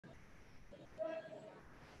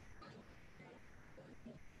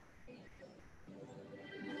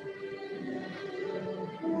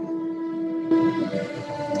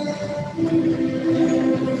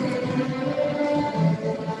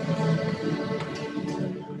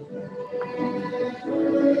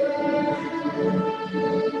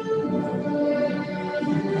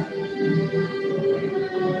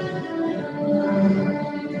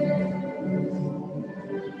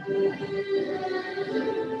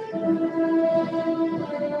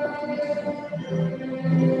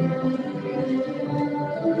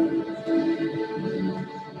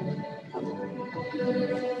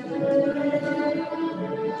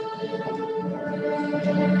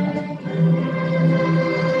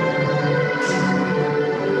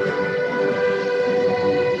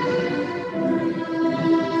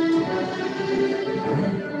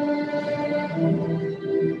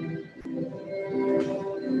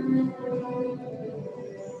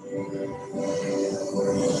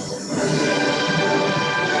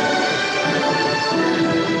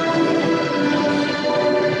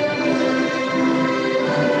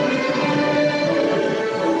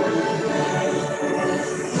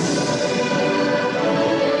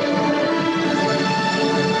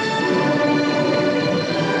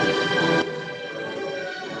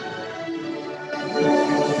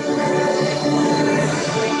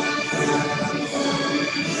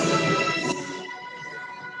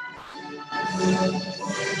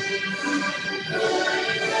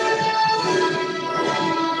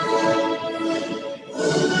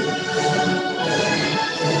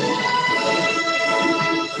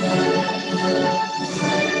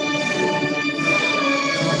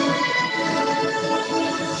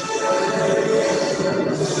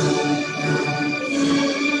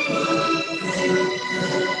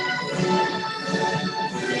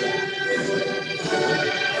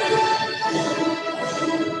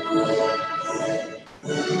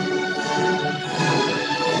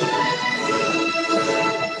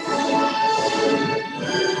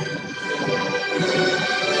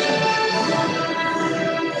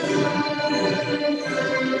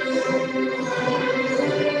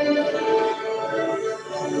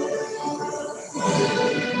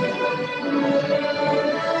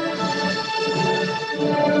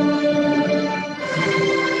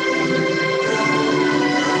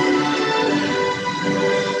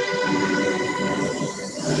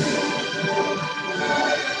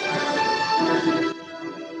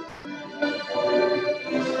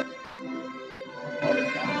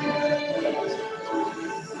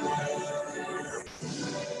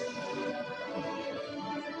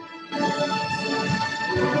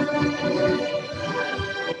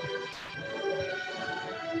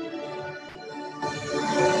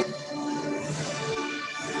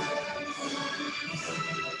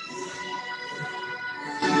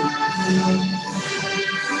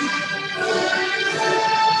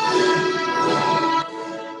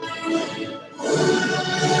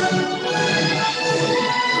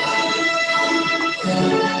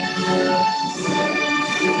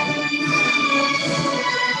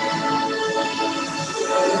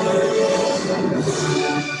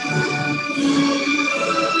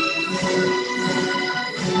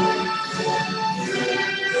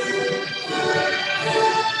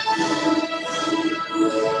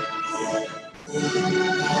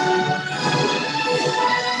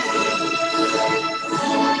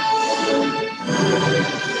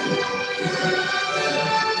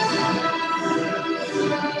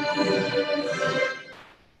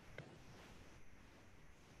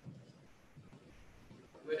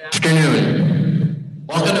Afternoon.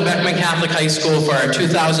 Welcome to Beckman Catholic High School for our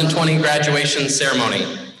 2020 graduation ceremony.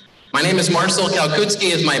 My name is Marcel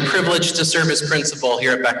Kalkutsky. It is my privilege to serve as principal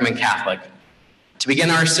here at Beckman Catholic. To begin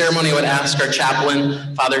our ceremony, I would ask our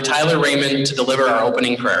chaplain, Father Tyler Raymond, to deliver our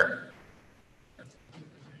opening prayer.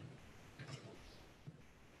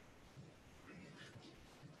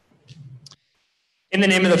 In the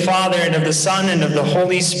name of the Father, and of the Son, and of the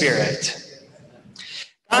Holy Spirit.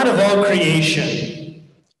 God of all creation,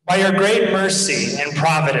 by your great mercy and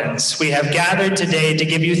providence, we have gathered today to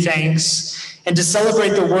give you thanks and to celebrate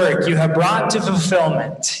the work you have brought to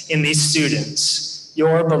fulfillment in these students,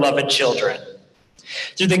 your beloved children.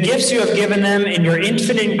 Through the gifts you have given them in your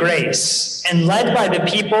infinite grace, and led by the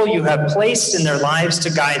people you have placed in their lives to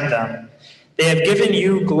guide them, they have given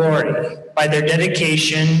you glory by their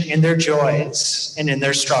dedication in their joys and in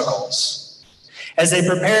their struggles. As they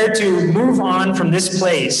prepare to move on from this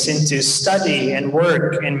place into study and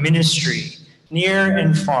work and ministry, near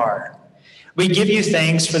and far, we give you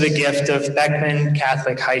thanks for the gift of Beckman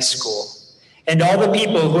Catholic High School and all the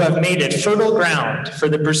people who have made it fertile ground for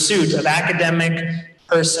the pursuit of academic,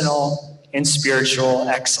 personal, and spiritual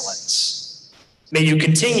excellence. May you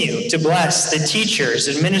continue to bless the teachers,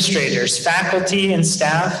 administrators, faculty, and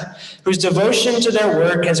staff whose devotion to their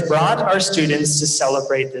work has brought our students to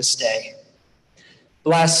celebrate this day.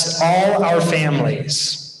 Bless all our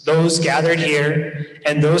families, those gathered here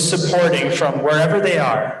and those supporting from wherever they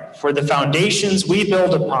are, for the foundations we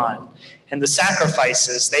build upon and the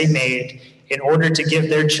sacrifices they made in order to give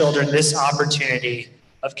their children this opportunity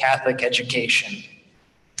of Catholic education.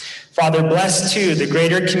 Father, bless too the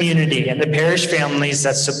greater community and the parish families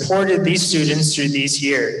that supported these students through these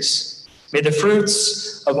years. May the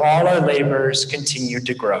fruits of all our labors continue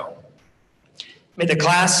to grow. May the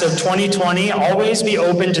class of 2020 always be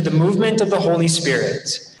open to the movement of the Holy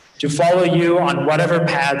Spirit, to follow you on whatever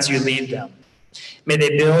paths you lead them. May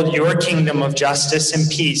they build your kingdom of justice and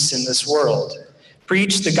peace in this world,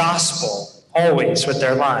 preach the gospel always with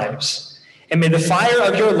their lives, and may the fire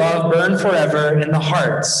of your love burn forever in the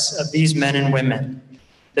hearts of these men and women,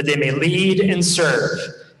 that they may lead and serve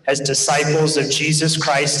as disciples of Jesus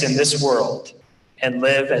Christ in this world and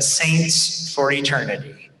live as saints for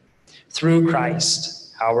eternity. Through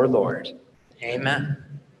Christ our Lord. Amen.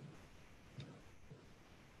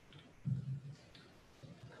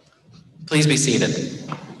 Please be seated.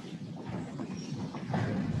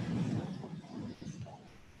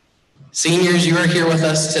 Seniors, you are here with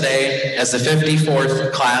us today as the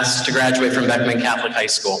 54th class to graduate from Beckman Catholic High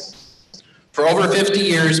School. For over 50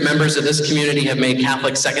 years, members of this community have made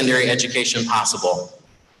Catholic secondary education possible.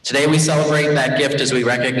 Today we celebrate that gift as we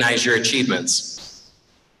recognize your achievements.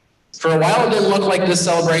 For a while, it didn't look like this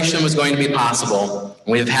celebration was going to be possible.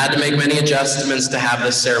 We've had to make many adjustments to have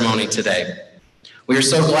this ceremony today. We are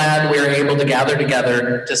so glad we are able to gather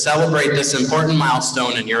together to celebrate this important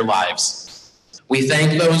milestone in your lives. We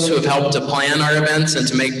thank those who have helped to plan our events and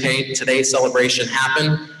to make today's celebration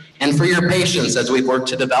happen, and for your patience as we've worked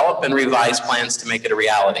to develop and revise plans to make it a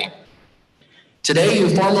reality. Today, you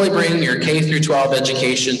formally bring your K-12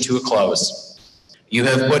 education to a close. You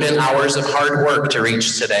have put in hours of hard work to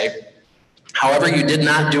reach today. However, you did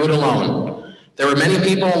not do it alone. There were many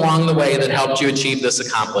people along the way that helped you achieve this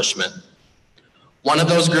accomplishment. One of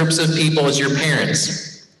those groups of people is your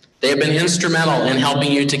parents. They have been instrumental in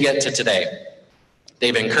helping you to get to today.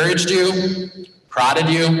 They've encouraged you, prodded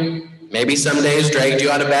you, maybe some days dragged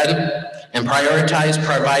you out of bed, and prioritized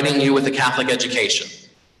providing you with a Catholic education.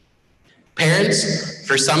 Parents,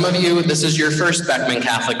 for some of you, this is your first Beckman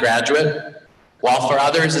Catholic graduate, while for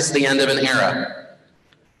others, it's the end of an era.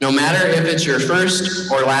 No matter if it's your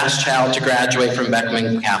first or last child to graduate from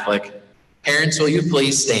Beckman Catholic, parents, will you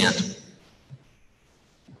please stand?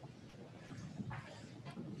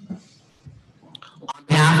 On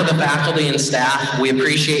behalf of the faculty and staff, we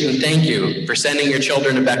appreciate and thank you for sending your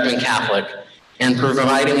children to Beckman Catholic and for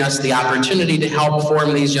providing us the opportunity to help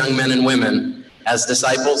form these young men and women as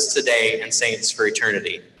disciples today and saints for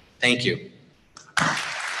eternity. Thank you.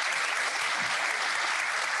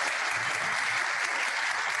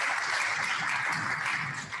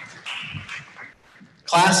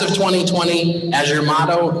 Class of 2020, as your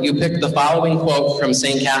motto, you picked the following quote from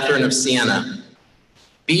St. Catherine of Siena.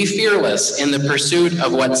 Be fearless in the pursuit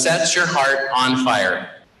of what sets your heart on fire.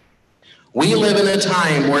 We live in a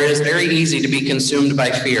time where it is very easy to be consumed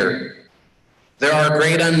by fear. There are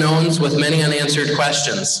great unknowns with many unanswered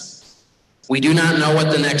questions. We do not know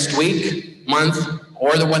what the next week, month,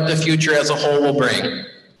 or what the future as a whole will bring.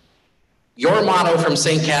 Your motto from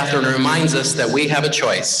St. Catherine reminds us that we have a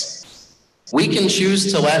choice. We can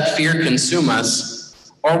choose to let fear consume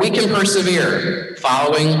us, or we can persevere,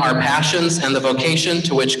 following our passions and the vocation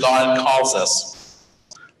to which God calls us.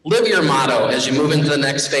 Live your motto as you move into the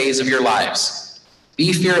next phase of your lives.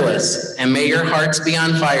 Be fearless, and may your hearts be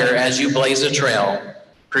on fire as you blaze a trail,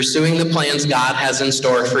 pursuing the plans God has in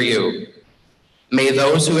store for you. May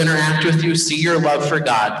those who interact with you see your love for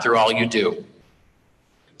God through all you do.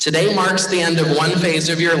 Today marks the end of one phase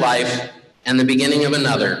of your life and the beginning of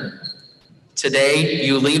another. Today,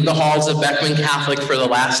 you leave the halls of Beckman Catholic for the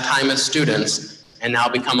last time as students and now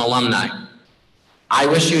become alumni. I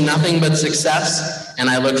wish you nothing but success, and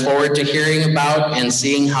I look forward to hearing about and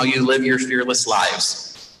seeing how you live your fearless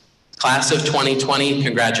lives. Class of 2020,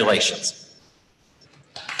 congratulations.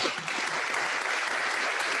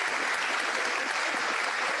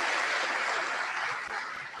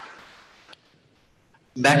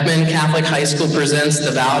 Beckman Catholic High School presents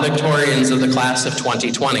the valedictorians of the class of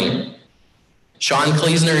 2020. Sean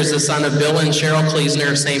Kleesner is the son of Bill and Cheryl Kleesner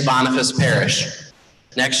of St. Boniface Parish.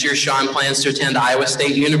 Next year, Sean plans to attend Iowa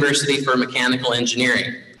State University for mechanical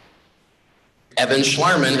engineering. Evan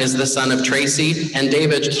Schlarman is the son of Tracy and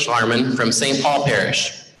David Schlarman from St. Paul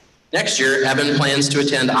Parish. Next year, Evan plans to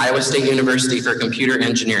attend Iowa State University for computer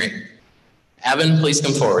engineering. Evan, please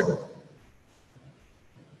come forward.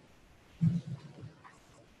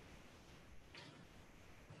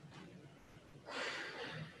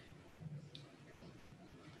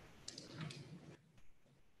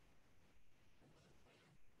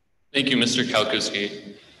 Thank you, Mr.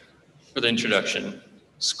 Kalkuski, for the introduction.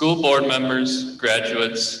 School board members,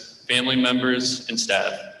 graduates, family members, and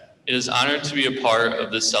staff, it is an honor to be a part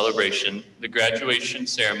of this celebration, the graduation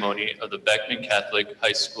ceremony of the Beckman Catholic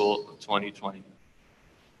High School of 2020.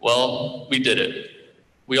 Well, we did it.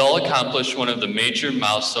 We all accomplished one of the major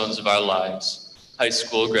milestones of our lives, high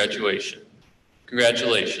school graduation.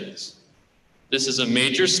 Congratulations. This is a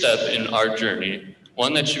major step in our journey,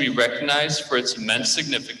 one that should be recognized for its immense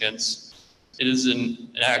significance. It is an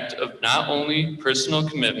act of not only personal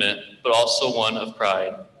commitment, but also one of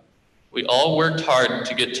pride. We all worked hard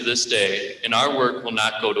to get to this day, and our work will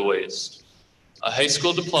not go to waste. A high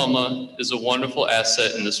school diploma is a wonderful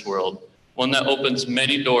asset in this world, one that opens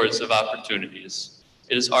many doors of opportunities.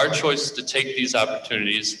 It is our choice to take these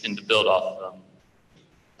opportunities and to build off of them.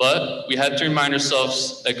 But we have to remind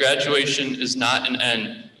ourselves that graduation is not an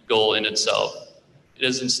end goal in itself. It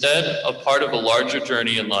is instead a part of a larger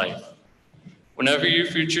journey in life. Whenever your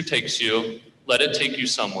future takes you, let it take you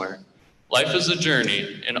somewhere. Life is a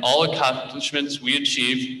journey, and all accomplishments we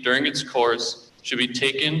achieve during its course should be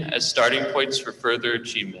taken as starting points for further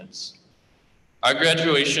achievements. Our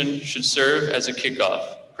graduation should serve as a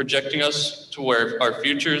kickoff, projecting us to where our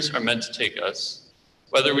futures are meant to take us.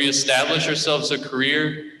 Whether we establish ourselves a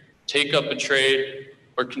career, take up a trade,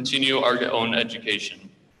 or continue our own education.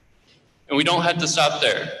 And we don't have to stop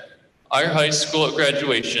there. Our high school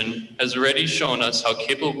graduation has already shown us how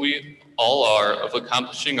capable we all are of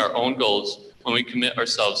accomplishing our own goals when we commit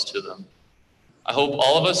ourselves to them. I hope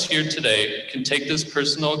all of us here today can take this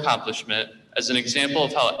personal accomplishment as an example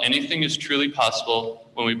of how anything is truly possible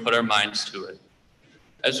when we put our minds to it.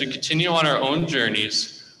 As we continue on our own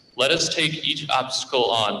journeys, let us take each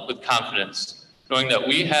obstacle on with confidence, knowing that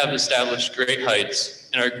we have established great heights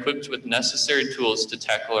and are equipped with necessary tools to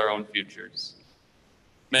tackle our own futures.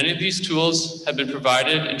 Many of these tools have been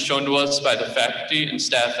provided and shown to us by the faculty and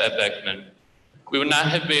staff at Beckman. We would not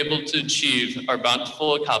have been able to achieve our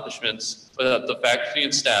bountiful accomplishments without the faculty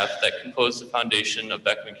and staff that compose the foundation of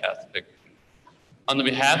Beckman Catholic. On the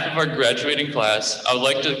behalf of our graduating class, I would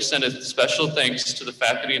like to extend a special thanks to the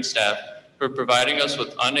faculty and staff for providing us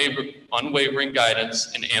with unwavering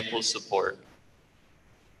guidance and ample support.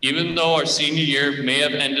 Even though our senior year may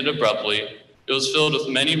have ended abruptly, it was filled with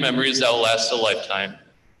many memories that will last a lifetime.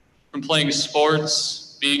 From playing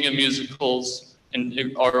sports, being in musicals, and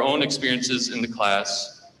our own experiences in the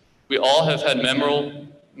class, we all have had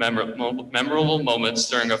memorable moments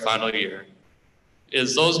during our final year. It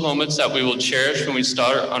is those moments that we will cherish when we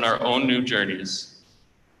start on our own new journeys.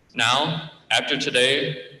 Now, after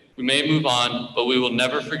today, we may move on, but we will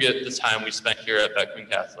never forget the time we spent here at Beckman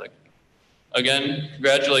Catholic. Again,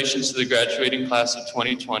 congratulations to the graduating class of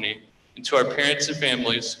 2020 and to our parents and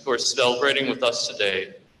families who are celebrating with us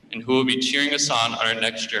today and who will be cheering us on our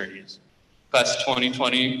next journeys. Class of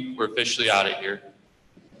 2020, we're officially out of here.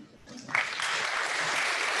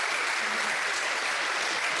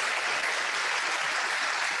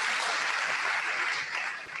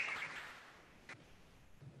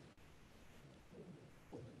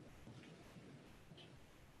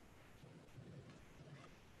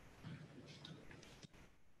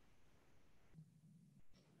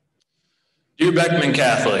 Dear Beckman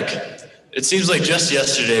Catholic, it seems like just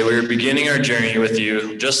yesterday we were beginning our journey with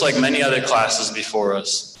you, just like many other classes before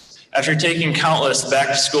us. After taking countless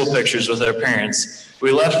back-to-school pictures with our parents,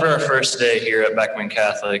 we left for our first day here at Beckman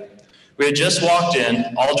Catholic. We had just walked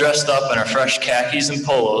in, all dressed up in our fresh khakis and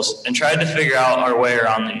polos, and tried to figure out our way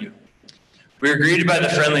around the U. We were greeted by the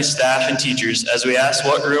friendly staff and teachers as we asked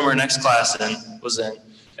what room our next class was in,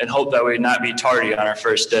 and hoped that we would not be tardy on our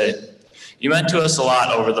first day. You meant to us a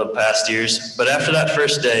lot over the past years, but after that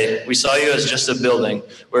first day, we saw you as just a building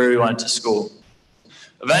where we went to school.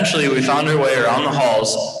 Eventually, we found our way around the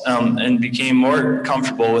halls and became more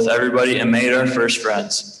comfortable with everybody and made our first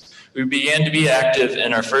friends. We began to be active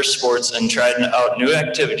in our first sports and tried out new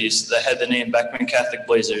activities that had the name Beckman Catholic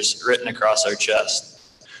Blazers written across our chest.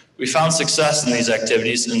 We found success in these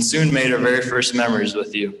activities and soon made our very first memories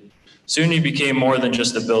with you. Soon you became more than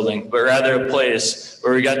just a building, but rather a place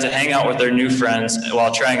where we got to hang out with our new friends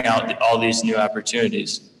while trying out all these new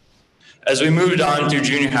opportunities. As we moved on through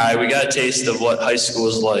junior high, we got a taste of what high school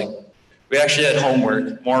is like. We actually had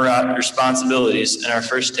homework, more responsibilities, and our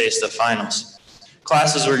first taste of finals.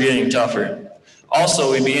 Classes were getting tougher.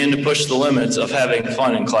 Also, we began to push the limits of having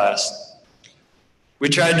fun in class. We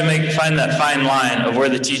tried to find that fine line of where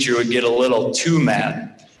the teacher would get a little too mad.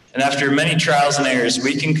 And after many trials and errors,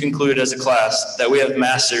 we can conclude as a class that we have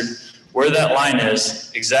mastered where that line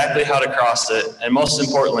is, exactly how to cross it, and most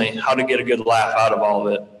importantly, how to get a good laugh out of all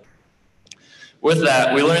of it. With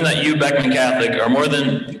that, we learned that you, Beckman Catholic, are more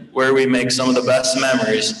than where we make some of the best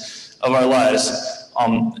memories of our lives,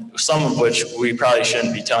 some of which we probably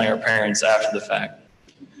shouldn't be telling our parents after the fact.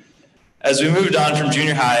 As we moved on from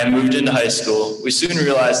junior high and moved into high school, we soon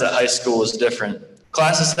realized that high school was different.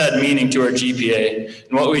 Classes had meaning to our GPA,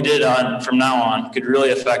 and what we did from now on could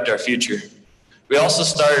really affect our future. We also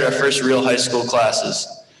started our first real high school classes.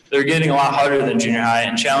 They were getting a lot harder than junior high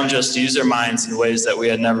and challenged us to use our minds in ways that we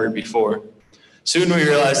had never before. Soon we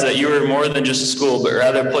realized that you were more than just a school, but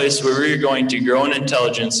rather a place where we were going to grow in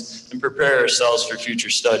intelligence and prepare ourselves for future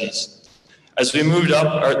studies. As we moved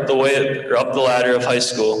up the ladder of high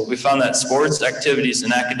school, we found that sports, activities,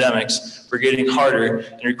 and academics were getting harder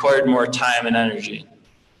and required more time and energy.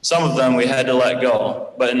 Some of them we had to let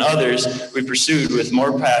go, but in others we pursued with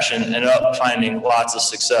more passion and ended up finding lots of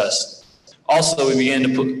success. Also,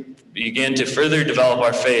 we began to further develop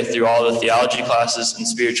our faith through all the theology classes and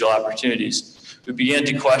spiritual opportunities. We began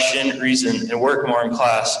to question, reason, and work more in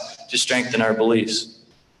class to strengthen our beliefs.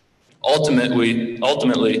 Ultimately,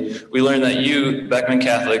 we learned that you, Beckman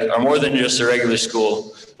Catholic, are more than just a regular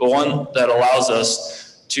school, but one that allows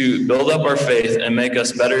us to build up our faith and make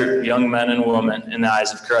us better young men and women in the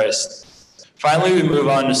eyes of Christ. Finally, we move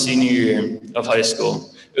on to senior year of high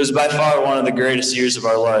school. It was by far one of the greatest years of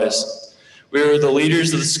our lives. We were the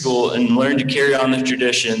leaders of the school and learned to carry on the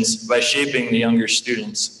traditions by shaping the younger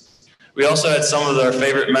students. We also had some of our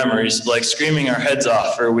favorite memories, like screaming our heads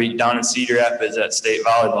off for a week down in Cedar Rapids at state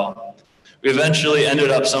volleyball. We eventually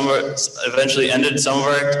ended some of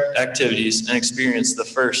our activities and experienced the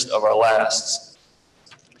first of our lasts.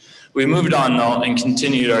 We moved on though and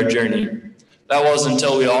continued our journey. That was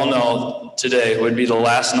until we all know today would be the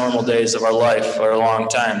last normal days of our life for a long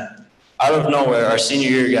time. Out of nowhere, our senior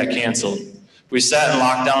year got canceled. We sat in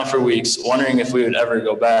lockdown for weeks, wondering if we would ever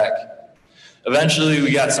go back. Eventually,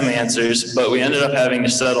 we got some answers, but we ended up having to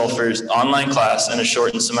settle for online class and a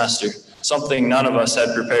shortened semester, something none of us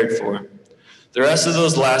had prepared for. The rest of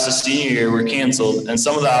those last of senior year were canceled, and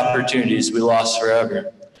some of the opportunities we lost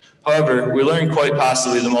forever. However, we learned quite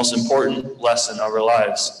possibly the most important lesson of our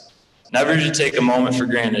lives: never to take a moment for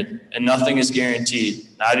granted, and nothing is guaranteed,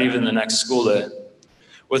 not even the next school day.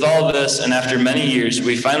 With all of this, and after many years,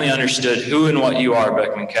 we finally understood who and what you are,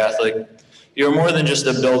 Beckman Catholic. You are more than just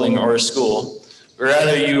a building or a school, but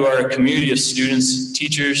rather you are a community of students,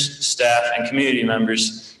 teachers, staff, and community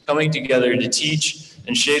members coming together to teach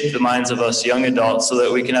and shape the minds of us young adults so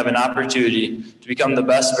that we can have an opportunity to become the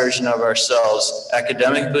best version of ourselves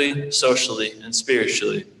academically, socially, and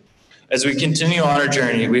spiritually. As we continue on our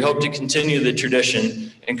journey, we hope to continue the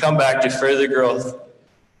tradition and come back to further growth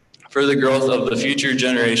of the future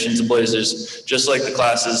generations of Blazers, just like the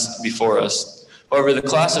classes before us. However, the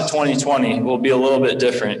class of 2020 will be a little bit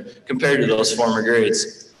different compared to those former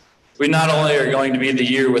grades. We not only are going to be the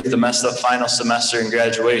year with the messed up final semester and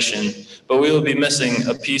graduation, but we will be missing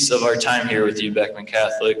a piece of our time here with you, Beckman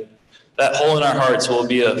Catholic. That hole in our hearts will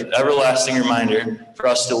be an everlasting reminder for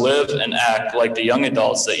us to live and act like the young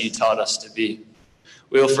adults that you taught us to be.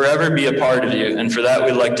 We will forever be a part of you, and for that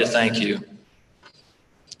we'd like to thank you,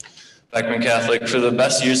 Beckman Catholic, for the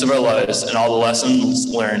best years of our lives and all the lessons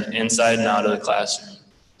learned inside and out of the classroom.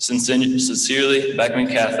 Sincerely, Beckman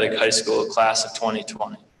Catholic High School, class of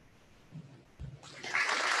 2020.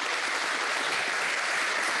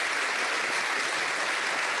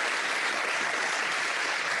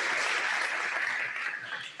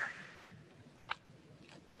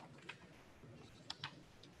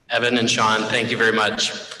 Evan and Sean, thank you very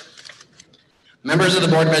much. Members of the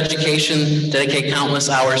Board of Education dedicate countless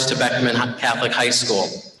hours to Beckman Catholic High School.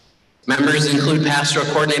 Members include Pastoral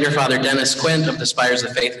Coordinator Father Dennis Quint of the Spires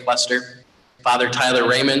of Faith Cluster, Father Tyler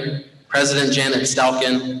Raymond, President Janet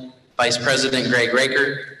Stalkin, Vice President Greg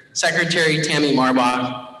Raker, Secretary Tammy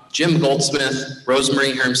Marbach, Jim Goldsmith,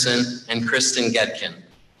 Rosemary Hermson, and Kristen Gedkin.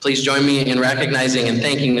 Please join me in recognizing and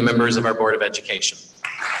thanking the members of our Board of Education.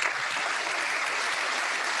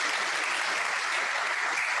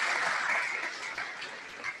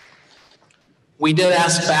 We did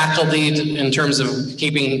ask faculty in terms of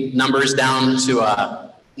keeping numbers down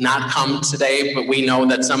to not come today, but we know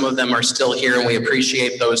that some of them are still here, and we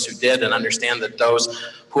appreciate those who did and understand that those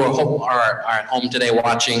who are at home today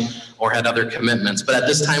watching or had other commitments. But at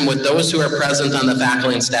this time, with those who are present on the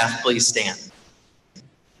faculty and staff, please stand.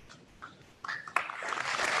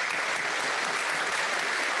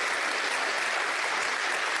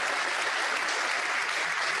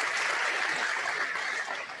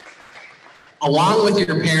 Along with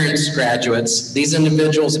your parents, graduates, these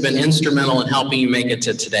individuals have been instrumental in helping you make it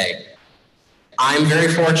to today. I'm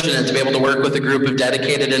very fortunate to be able to work with a group of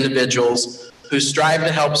dedicated individuals who strive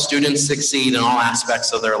to help students succeed in all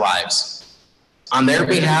aspects of their lives. On their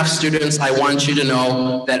behalf, students, I want you to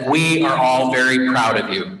know that we are all very proud of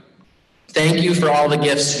you. Thank you for all the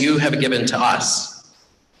gifts you have given to us.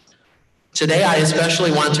 Today, I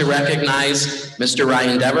especially want to recognize Mr.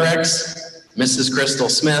 Ryan Deverex, Mrs. Crystal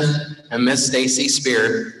Smith, and Miss Stacy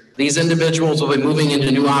Spear. These individuals will be moving into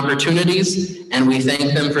new opportunities, and we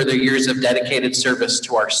thank them for their years of dedicated service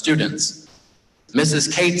to our students.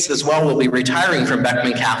 Mrs. Cates as well will be retiring from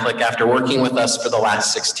Beckman Catholic after working with us for the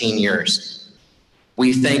last 16 years.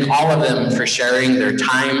 We thank all of them for sharing their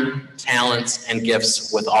time, talents, and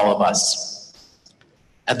gifts with all of us.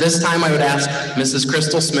 At this time, I would ask Mrs.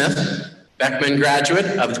 Crystal Smith, Beckman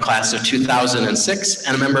graduate of the class of 2006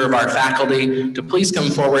 and a member of our faculty, to please come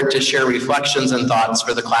forward to share reflections and thoughts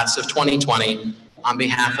for the class of 2020 on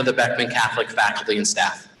behalf of the Beckman Catholic faculty and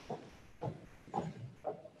staff.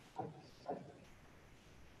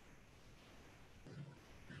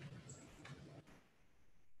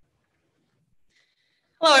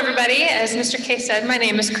 Hello, everybody. As Mr. K said, my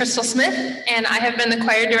name is Crystal Smith, and I have been the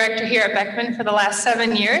choir director here at Beckman for the last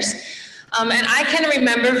 7 years. And I can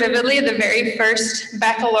remember vividly the very first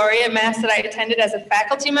baccalaureate mass that I attended as a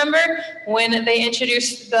faculty member when they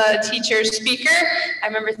introduced the teacher speaker. I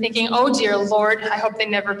remember thinking, oh dear Lord, I hope they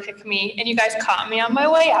never pick me. And you guys caught me on my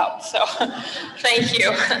way out, so thank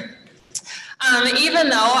you. Even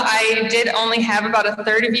though I did only have about a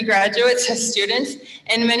third of you graduates as students,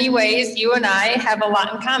 in many ways, you and I have a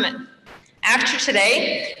lot in common. After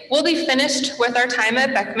today, we'll be finished with our time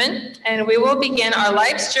at Beckman, and we will begin our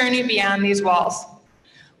life's journey beyond these walls.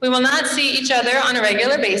 We will not see each other on a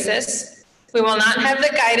regular basis. We will not have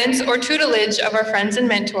the guidance or tutelage of our friends and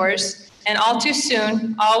mentors, and all too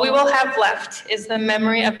soon, all we will have left is the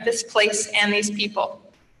memory of this place and these people.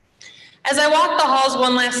 As I walk the halls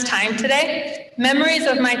one last time today, memories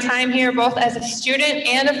of my time here, both as a student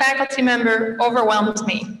and a faculty member, overwhelmed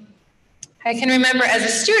me. I can remember as a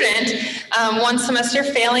student, one semester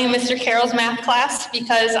failing Mr. Carroll's math class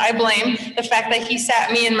because I blame the fact that he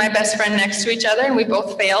sat me and my best friend next to each other and we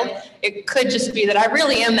both failed. It could just be that I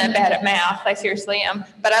really am that bad at math, I seriously am,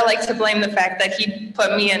 but I like to blame the fact that he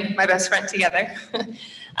put me and my best friend together.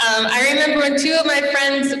 I remember when two of my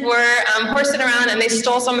friends were horsing around and they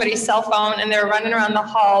stole somebody's cell phone and they were running around the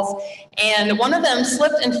halls, and one of them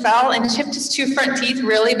slipped and fell and chipped his 2 front teeth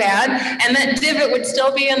really bad, and that divot would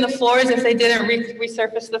still be in the floors if they didn't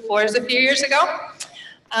resurface the floors a few years ago.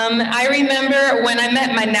 I remember when I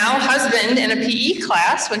met my now husband in a PE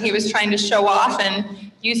class when he was trying to show off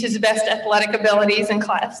and use his best athletic abilities in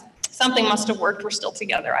class. Something must have worked. We're still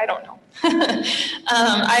together. I don't know.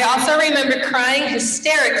 I also remember crying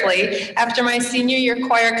hysterically after my senior year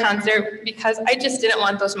choir concert because I just didn't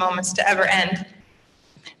want those moments to ever end.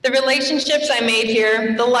 The relationships I made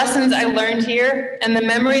here, the lessons I learned here, and the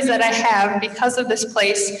memories that I have because of this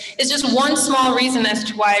place is just one small reason as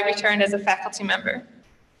to why I returned as a faculty member.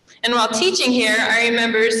 And while teaching here, I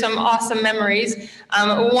remember some awesome memories.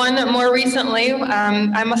 One more recently,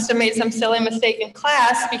 I must have made some silly mistake in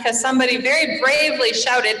class because somebody very bravely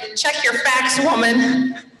shouted, "Check your facts,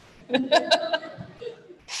 woman."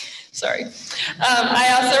 Sorry.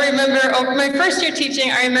 I also remember over my first year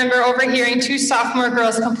teaching, I remember overhearing 2 sophomore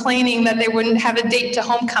girls complaining that they wouldn't have a date to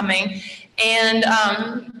homecoming. And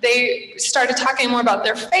they started talking more about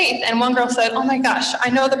their faith. And one girl said, "Oh my gosh, I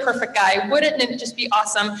know the perfect guy. Wouldn't it just be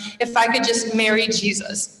awesome if I could just marry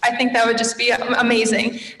Jesus? I think that would just be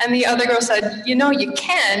amazing." And the other girl said, "You know, you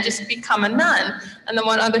can just become a nun." And then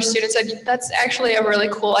one other student said, "That's actually a really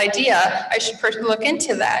cool idea. I should look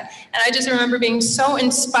into that." And I just remember being so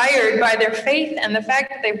inspired by their faith and the fact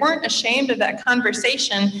that they weren't ashamed of that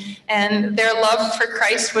conversation, and their love for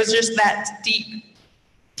Christ was just that deep.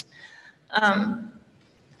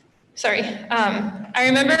 I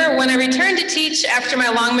remember when I returned to teach after my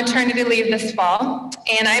long maternity leave this fall,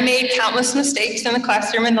 and I made countless mistakes in the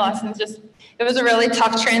classroom and the lessons. It was a really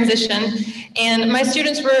tough transition, and my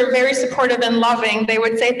students were very supportive and loving. They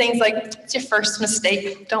would say things like, "It's your first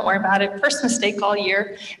mistake. Don't worry about it. First mistake all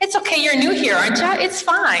year. It's okay. You're new here, aren't you? It's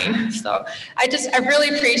fine." So I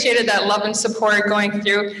really appreciated that love and support going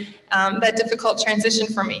through that difficult transition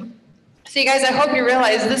for me. So you guys, I hope you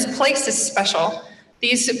realize this place is special.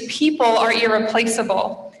 These people are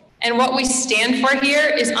irreplaceable. And what we stand for here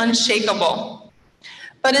is unshakable.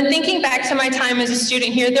 But in thinking back to my time as a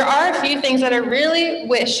student here, there are a few things that I really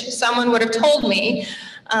wish someone would have told me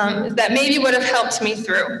that maybe would have helped me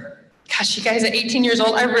through. Gosh, you guys, at 18 years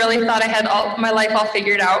old, I really thought I had my life all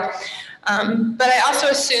figured out. But I also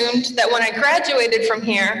assumed that when I graduated from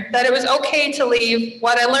here, that it was okay to leave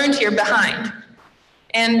what I learned here behind.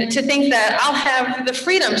 And to think that I'll have the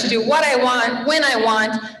freedom to do what I want, when I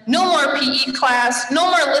want, no more PE class, no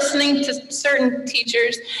more listening to certain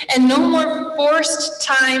teachers, and no more forced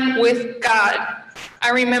time with God. I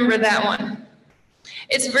remember that one.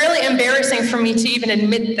 It's really embarrassing for me to even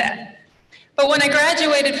admit that. But when I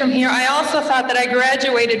graduated from here, I also thought that I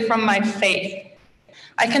graduated from my faith.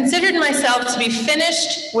 I considered myself to be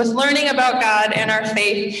finished with learning about God and our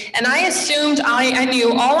faith, and I assumed I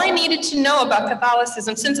knew all I needed to know about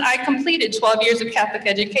Catholicism since I completed 12 years of Catholic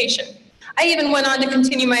education. I even went on to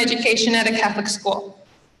continue my education at a Catholic school.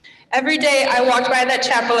 Every day I walked by that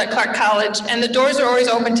chapel at Clark College, and the doors are always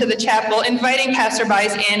open to the chapel, inviting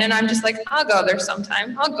passerbys in, and I'm just like, I'll go there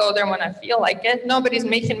sometime. I'll go there when I feel like it. Nobody's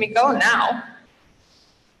making me go now.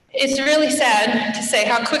 It's really sad to say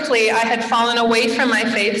how quickly I had fallen away from my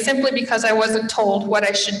faith simply because I wasn't told what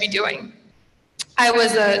I should be doing. I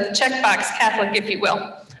was a checkbox Catholic, if you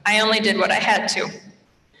will. I only did what I had to.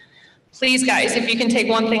 Please, guys, if you can take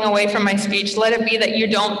one thing away from my speech, let it be that you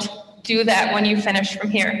don't do that when you finish from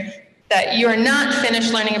here. That you are not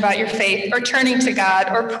finished learning about your faith or turning to God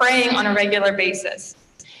or praying on a regular basis.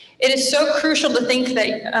 It is so crucial to think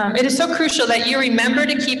that you remember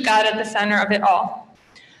to keep God at the center of it all.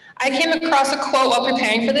 I came across a quote while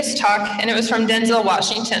preparing for this talk, and it was from Denzel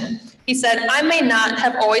Washington. He said, "I may not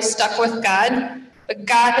have always stuck with God, but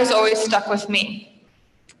God has always stuck with me."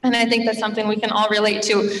 And I think that's something we can all relate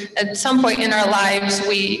to. At some point in our lives,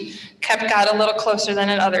 we kept God a little closer than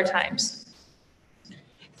at other times.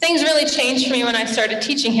 Things really changed for me when I started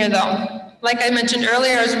teaching here, though. Like I mentioned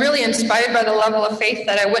earlier, I was really inspired by the level of faith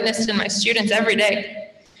that I witnessed in my students every day.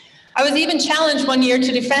 I was even challenged one year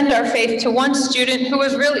to defend our faith to one student who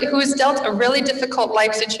was dealt a really difficult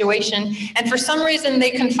life situation, and for some reason they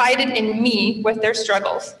confided in me with their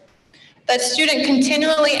struggles. That student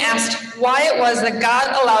continually asked why it was that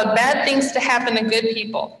God allowed bad things to happen to good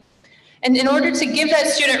people. And in order to give that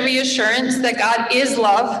student reassurance that God is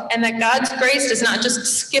love and that God's grace does not just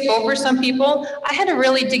skip over some people, I had to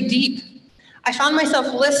really dig deep. I found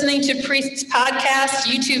myself listening to priests' podcasts,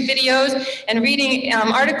 YouTube videos, and reading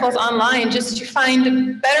articles online just to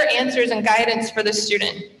find better answers and guidance for the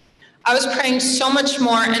student. I was praying so much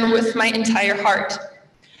more and with my entire heart.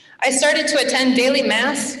 I started to attend daily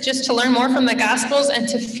Mass just to learn more from the Gospels and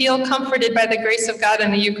to feel comforted by the grace of God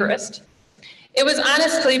in the Eucharist. It was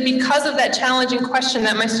honestly because of that challenging question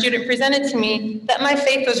that my student presented to me that my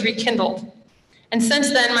faith was rekindled. And since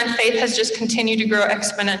then, my faith has just continued to grow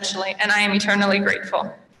exponentially, and I am eternally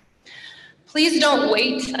grateful. Please don't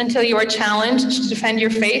wait until you are challenged to defend your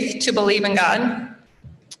faith to believe in God.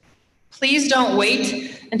 Please don't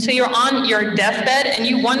wait until you're on your deathbed and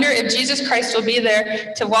you wonder if Jesus Christ will be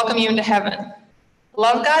there to welcome you into heaven.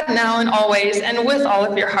 Love God now and always, and with all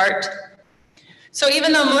of your heart. So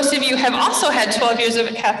even though most of you have also had 12 years of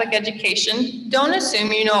a Catholic education, don't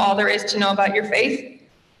assume you know all there is to know about your faith.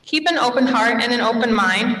 Keep an open heart and an open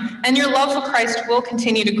mind, and your love for Christ will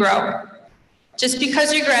continue to grow. Just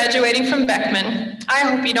because you're graduating from Beckman, I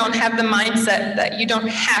hope you don't have the mindset that you don't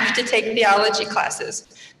have to take theology classes,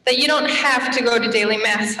 that you don't have to go to daily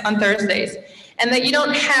Mass on Thursdays, and that you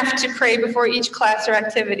don't have to pray before each class or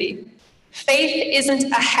activity. Faith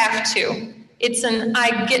isn't a have to. It's an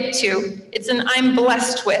I get to. It's an I'm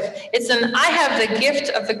blessed with. It's an I have the gift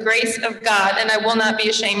of the grace of God, and I will not be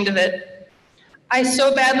ashamed of it. I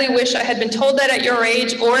so badly wish I had been told that at your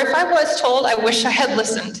age, or if I was told, I wish I had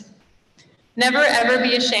listened. Never ever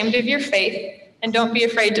be ashamed of your faith, and don't be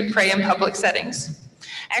afraid to pray in public settings.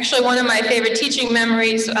 Actually, one of my favorite teaching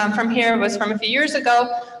memories from here was from a few years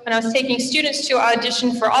ago when I was taking students to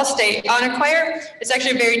audition for All-State Honor Choir. It's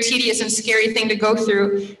actually a very tedious and scary thing to go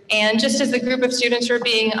through. And just as the group of students were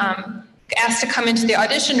being asked to come into the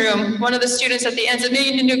audition room, one of the students at the end said, "No,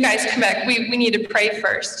 you guys come back. We need to pray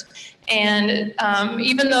first." And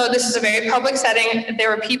even though this is a very public setting, there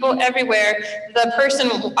were people everywhere. The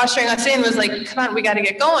person ushering us in was like, "Come on, we got to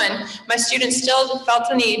get going." My students still felt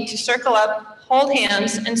the need to circle up, hold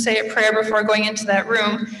hands, and say a prayer before going into that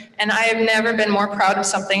room. And I have never been more proud of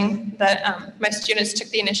something that my students took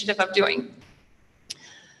the initiative of doing.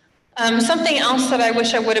 Something else that I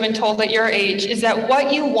wish I would have been told at your age is that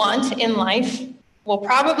what you want in life will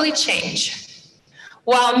probably change.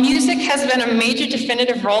 While music has been a major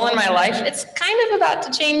definitive role in my life, it's kind of about to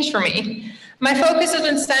change for me. My focus has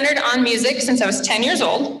been centered on music since I was 10 years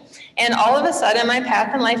old, and all of a sudden my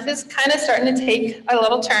path in life is kind of starting to take a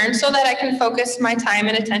little turn so that I can focus my time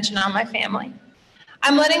and attention on my family.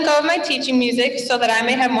 I'm letting go of my teaching music so that I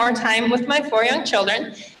may have more time with my 4 young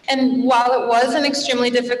children, and while it was an extremely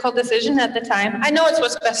difficult decision at the time, I know it's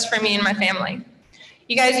what's best for me and my family.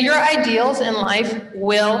 You guys, your ideals in life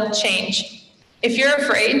will change. If you're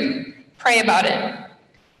afraid, pray about it.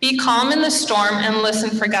 Be calm in the storm and listen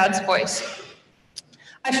for God's voice.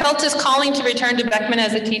 I felt his calling to return to Beckman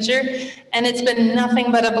as a teacher, and it's been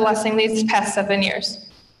nothing but a blessing these past 7 years.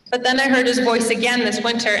 But then I heard his voice again this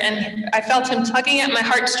winter, and I felt him tugging at my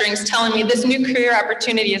heartstrings, telling me this new career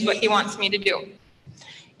opportunity is what he wants me to do.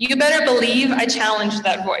 You better believe I challenged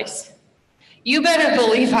that voice. You better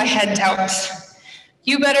believe I had doubts.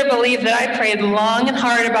 You better believe that I prayed long and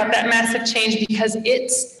hard about that massive change because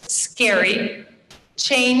it's scary.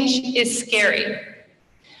 Change is scary.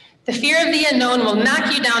 The fear of the unknown will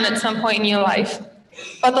knock you down at some point in your life,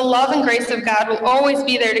 but the love and grace of God will always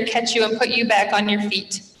be there to catch you and put you back on your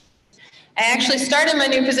feet. I actually started my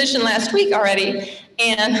new position last week already,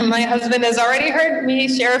 and my husband has already heard me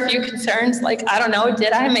share a few concerns, like, I don't know,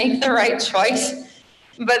 did I make the right choice?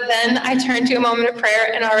 But then I turned to a moment of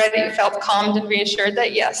prayer and already felt calmed and reassured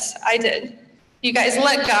that yes, I did. You guys,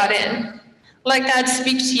 let God in. Let God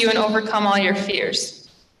speak to you and overcome all your fears.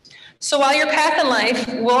 So while your path in life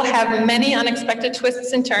will have many unexpected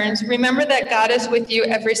twists and turns, remember that God is with you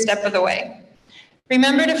every step of the way.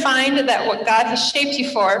 Remember to find that what God has shaped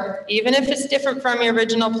you for, even if it's different from your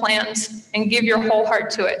original plans, and give your whole heart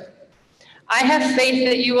to it. I have faith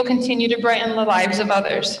that you will continue to brighten the lives of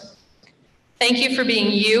others. Thank you for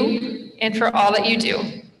being you and for all that you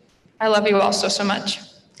do. I love you all so much.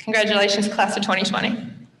 Congratulations, class of 2020.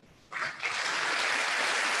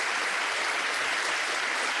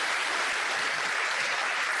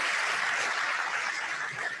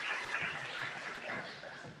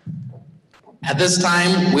 At this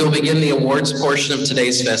time, we will begin the awards portion of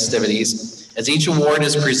today's festivities. As each award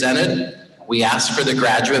is presented, we ask for the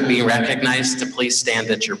graduate being recognized to please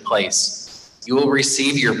stand at your place. You will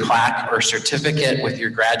receive your plaque or certificate with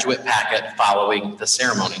your graduate packet following the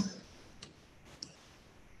ceremony.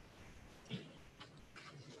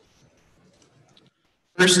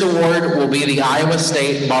 First award will be the Iowa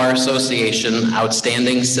State Bar Association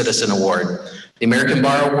Outstanding Citizen Award. The American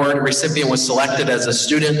Bar Award recipient was selected as a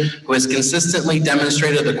student who has consistently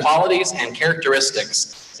demonstrated the qualities and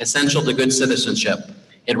characteristics essential to good citizenship.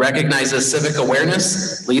 It recognizes civic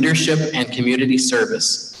awareness, leadership, and community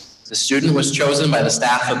service. The student was chosen by the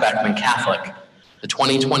staff of Beckman Catholic. The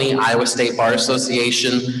 2020 Iowa State Bar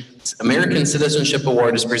Association American Citizenship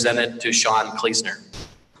Award is presented to Sean Kleesner.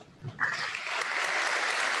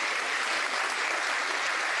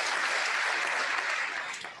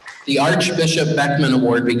 The Archbishop Beckman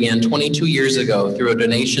Award began 22 years ago through a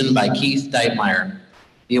donation by Keith Deitmeyer.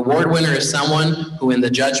 The award winner is someone who, in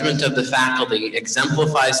the judgment of the faculty,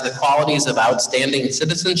 exemplifies the qualities of outstanding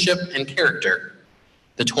citizenship and character.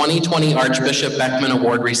 The 2020 Archbishop Beckman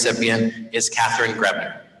Award recipient is Catherine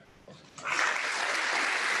Grebner.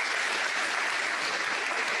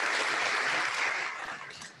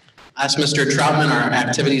 Ask Mr. Troutman, our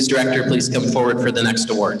activities director, please come forward for the next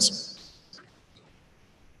awards.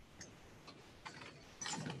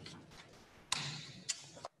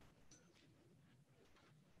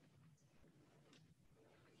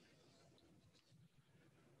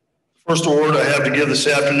 First award I have to give this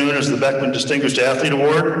afternoon is the Beckman Distinguished Athlete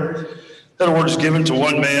Award. That award is given to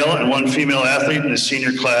one male and one female athlete in the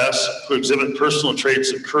senior class who exhibit personal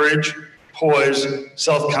traits of courage, poise,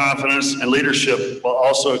 self-confidence, and leadership while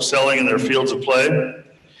also excelling in their fields of play.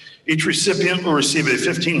 Each recipient will receive a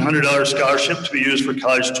 $1,500 scholarship to be used for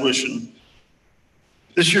college tuition.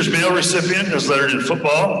 This year's male recipient is lettered in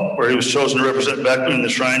football, where he was chosen to represent Beckman in the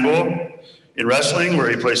Shrine Bowl, in wrestling, where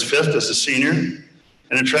he placed 5th as a senior,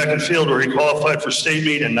 and in track and field, where he qualified for state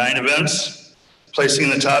meet in 9 events, placing in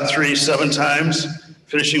the top 3 7 times,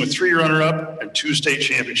 finishing with 3 runner-up and 2 state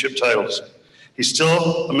championship titles. He's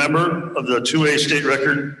still a member of the 2A state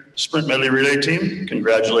record sprint medley relay team.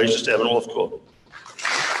 Congratulations to Evan Wolfcolt.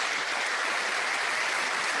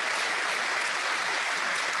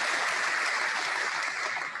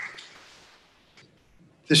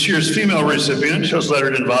 This year's female recipient was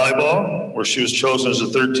lettered in volleyball, where she was chosen as a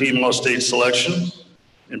 3rd team all-state selection.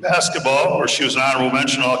 In basketball, where she was an honorable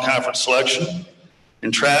mention all-conference selection.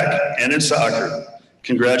 In track and in soccer.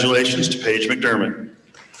 Congratulations to Paige McDermott.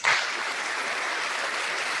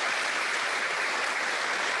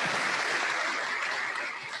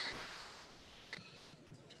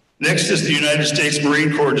 Next is the United States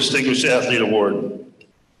Marine Corps Distinguished Athlete Award.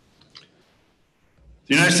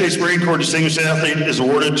 The United States Marine Corps Distinguished Athlete is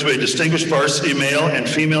awarded to a distinguished varsity male and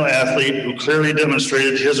female athlete who clearly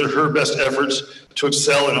demonstrated his or her best efforts to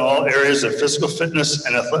excel in all areas of physical fitness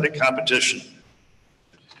and athletic competition.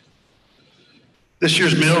 This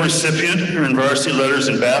year's male recipient earned varsity letters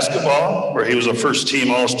in basketball, where he was a 1st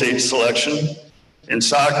team all-state selection, in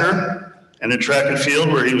soccer, And in track and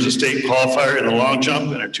field, where he was a state qualifier in the long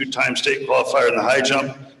jump and a two-time state qualifier in the high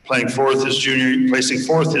jump, placing fourth his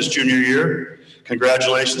junior year.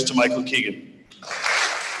 Congratulations to Michael Keegan.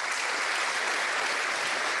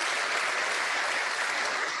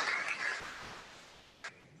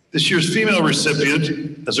 This year's female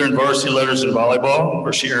recipient has earned varsity letters in volleyball,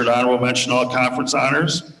 where she earned honorable mention all conference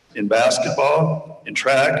honors, in basketball, in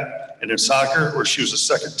track, and in soccer, where she was a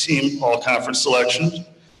second team all conference selection.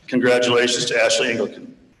 Congratulations to Ashley Engelken.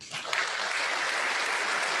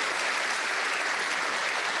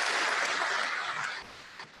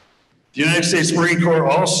 The United States Marine Corps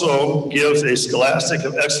also gives a Scholastic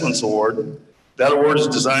of Excellence Award. That award is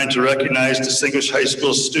designed to recognize distinguished high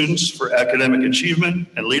school students for academic achievement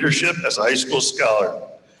and leadership as a high school scholar.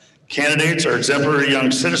 Candidates are exemplary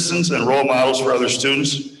young citizens and role models for other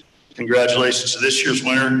students. Congratulations to this year's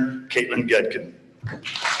winner, Caitlin Gedkin.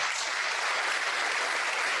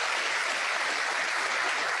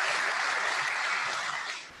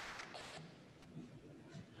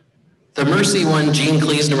 The Mercy One Jean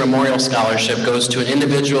Kleesner Memorial Scholarship goes to an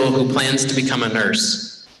individual who plans to become a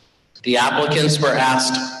nurse. The applicants were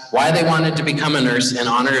asked why they wanted to become a nurse in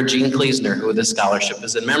honor of Jean Kleesner, who this scholarship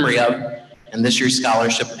is in memory of, and this year's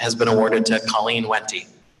scholarship has been awarded to Colleen Wente.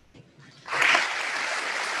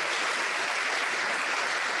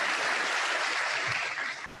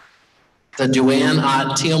 The Duane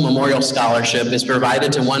Ott Teal Memorial Scholarship is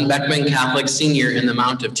provided to one Beckman Catholic senior in the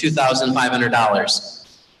amount of $2,500.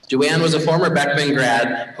 Duane was a former Beckman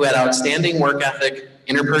grad who had outstanding work ethic,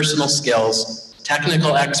 interpersonal skills,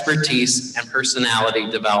 technical expertise, and personality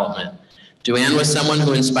development. Duane was someone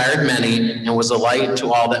who inspired many and was a light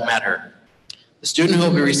to all that met her. The student who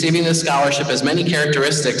will be receiving this scholarship has many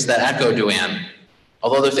characteristics that echo Duane.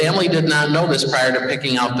 Although the family did not know this prior to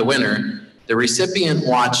picking out the winner, the recipient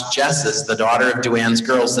watched Jesses, the daughter of Duane's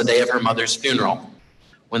girls, the day of her mother's funeral.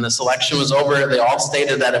 When the selection was over, they all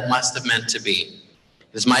stated that it must have meant to be.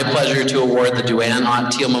 It is my pleasure to award the Duane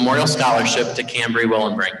Ott Teal Memorial Scholarship to Cambry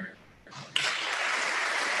Willenbring.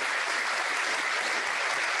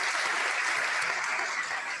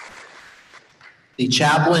 The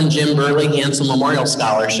Chaplain Jim Burley Hansel Memorial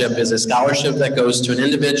Scholarship is a scholarship that goes to an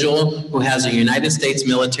individual who has a United States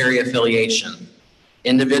military affiliation.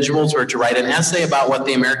 Individuals were to write an essay about what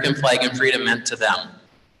the American flag and freedom meant to them.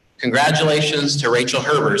 Congratulations to Rachel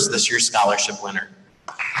Herbers, this year's scholarship winner.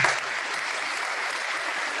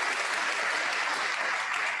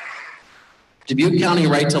 Dubuque County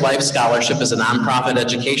Right to Life Scholarship is a nonprofit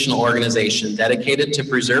educational organization dedicated to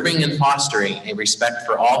preserving and fostering a respect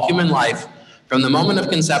for all human life from the moment of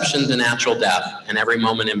conception to natural death and every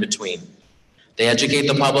moment in between. They educate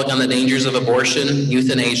the public on the dangers of abortion,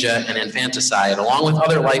 euthanasia, and infanticide, along with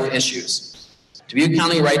other life issues. Dubuque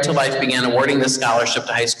County Right to Life began awarding this scholarship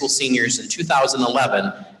to high school seniors in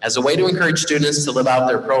 2011 as a way to encourage students to live out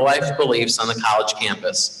their pro-life beliefs on the college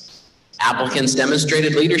campus. Applicants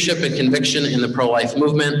demonstrated leadership and conviction in the pro-life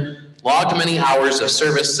movement, logged many hours of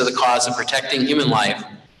service to the cause of protecting human life,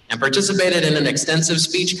 and participated in an extensive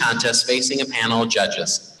speech contest facing a panel of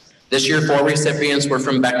judges. This year, 4 recipients were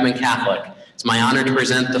from Beckman Catholic. It's my honor to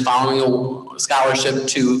present the following scholarship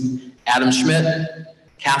to Adam Schmidt,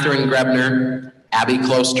 Catherine Grebner, Abby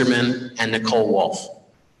Klosterman, and Nicole Wolf.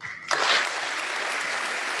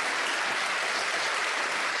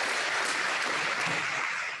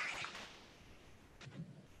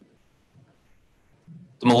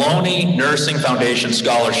 The Maloney Nursing Foundation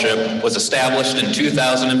Scholarship was established in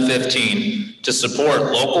 2015 to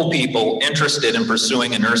support local people interested in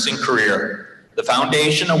pursuing a nursing career. The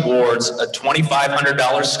foundation awards a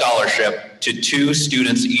 $2,500 scholarship to 2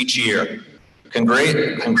 students each year.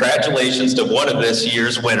 Congratulations to one of this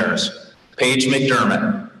year's winners, Paige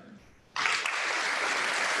McDermott.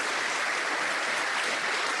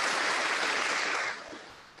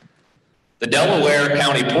 The Delaware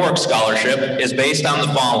County Pork Scholarship is based on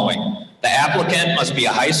the following. The applicant must be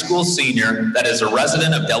a high school senior that is a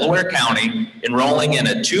resident of Delaware County, enrolling in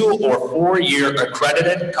a 2 or 4 year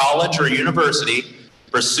accredited college or university,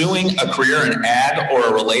 pursuing a career in ag or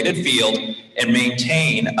a related field, and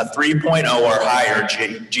maintain a 3.0 or higher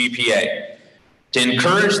GPA. To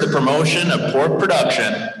encourage the promotion of pork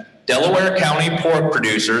production, Delaware County pork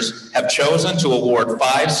producers have chosen to award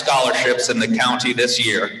 5 scholarships in the county this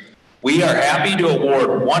year. We are happy to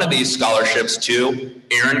award one of these scholarships to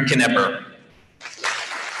Aaron Knipper.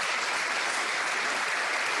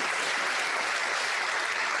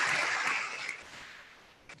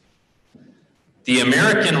 The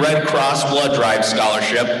American Red Cross Blood Drive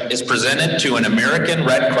Scholarship is presented to an American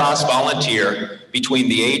Red Cross volunteer between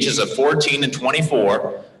the ages of 14 and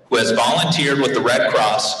 24 who has volunteered with the Red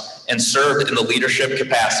Cross and served in the leadership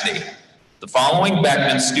capacity. The following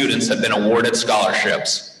Beckman students have been awarded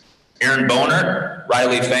scholarships: Aaron Boner,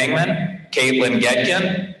 Riley Fangman, Caitlin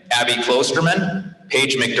Gedkin, Abby Klosterman,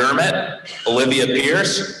 Paige McDermott, Olivia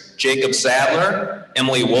Pierce, Jacob Sadler,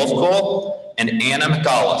 Emily Wolfcole, and Anna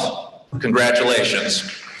McAuliffe. Congratulations.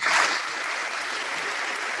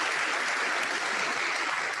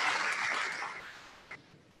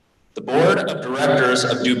 The Board of Directors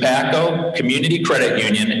of DuPaco Community Credit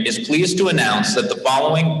Union is pleased to announce that the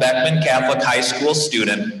following Beckman Catholic High School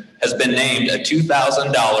student has been named a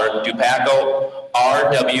 $2,000 DuPaco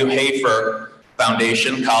R.W. Hafer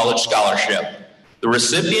Foundation College Scholarship. The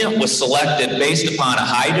recipient was selected based upon a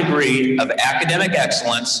high degree of academic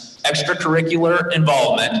excellence, extracurricular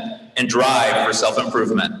involvement, and drive for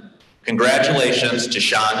self-improvement. Congratulations to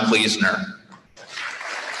Sean Kleesner.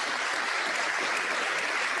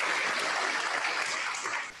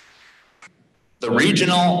 The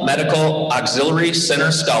Regional Medical Auxiliary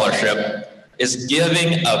Center Scholarship is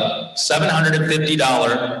giving a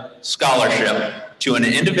 $750 scholarship to an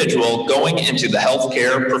individual going into the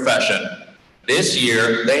healthcare profession. This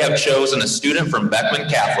year, they have chosen a student from Beckman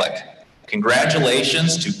Catholic.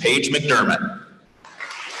 Congratulations to Paige McDermott.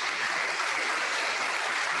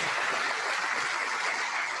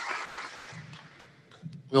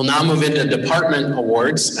 We'll now move into department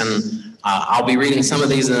awards, and I'll be reading some of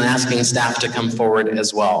these and then asking staff to come forward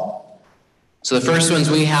as well. So the first ones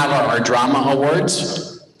we have are our drama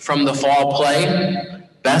awards. From the fall play,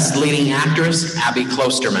 Best Leading Actress, Abby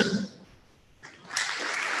Klosterman.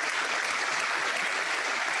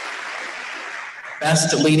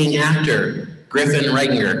 Best Leading Actor, Griffin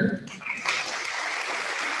Regner.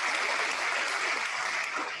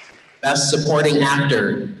 Best Supporting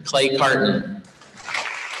Actor, Clay Carton.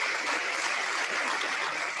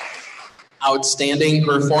 Outstanding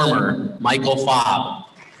Performer, Michael Fobb.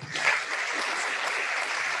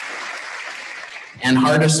 And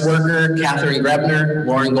Hardest Worker, Catherine Grebner,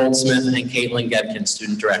 Lauren Goldsmith, and Caitlin Gedkin,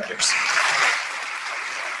 Student Directors.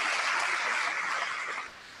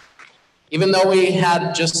 Even though we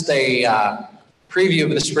had just a preview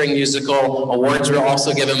of the spring musical, awards were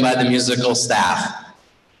also given by the musical staff.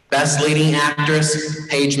 Best Leading Actress,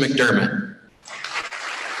 Paige McDermott.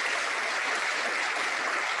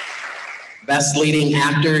 Best Leading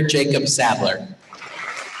Actor, Jacob Sadler.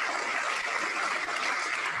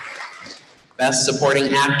 Best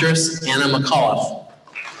Supporting Actress, Anna McAuliffe.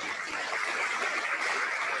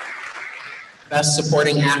 Best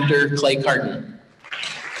Supporting Actor, Clay Carton.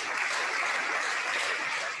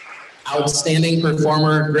 Outstanding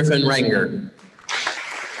Performer, Griffin Regner.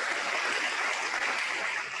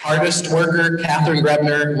 Hardest Worker, Catherine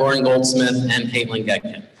Grebner, Lauren Goldsmith, and Caitlin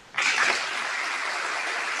Gedkin.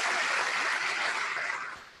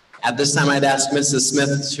 At this time, I'd ask Mrs.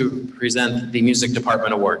 Smith to present the Music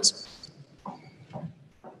Department Awards.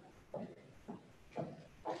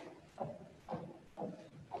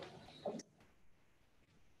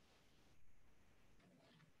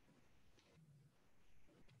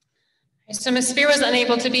 So Ms. Spear was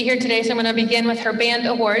unable to be here today, so I'm going to begin with her band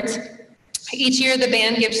awards. Each year, the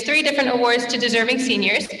band gives 3 different awards to deserving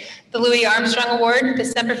seniors: the Louis Armstrong Award, the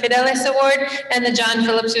Semper Fidelis Award, and the John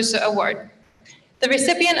Philip Sousa Award. The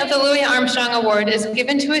recipient of the Louis Armstrong Award is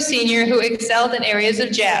given to a senior who excelled in areas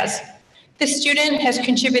of jazz. This student has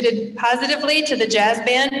contributed positively to the jazz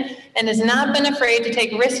band and has not been afraid to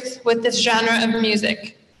take risks with this genre of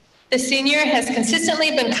music. The senior has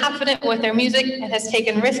consistently been confident with their music and has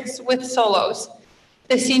taken risks with solos.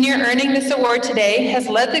 The senior earning this award today has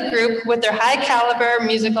led the group with their high caliber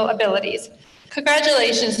musical abilities.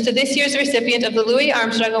 Congratulations to this year's recipient of the Louis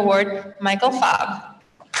Armstrong Award, Michael Fobb.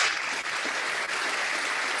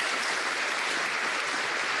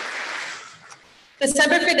 The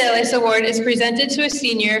Semper Fidelis Award is presented to a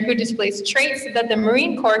senior who displays traits that the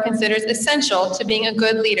Marine Corps considers essential to being a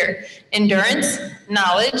good leader: endurance,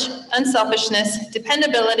 knowledge, unselfishness,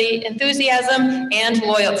 dependability, enthusiasm, and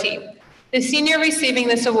loyalty. The senior receiving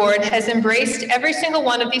this award has embraced every single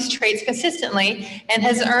one of these traits consistently and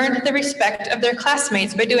has earned the respect of their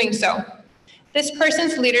classmates by doing so. This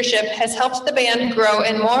person's leadership has helped the band grow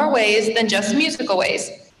in more ways than just musical ways,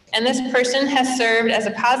 and this person has served as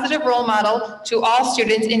a positive role model to all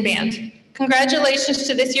students in band. Congratulations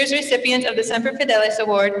to this year's recipient of the Semper Fidelis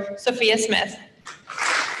Award, Sophia Smith.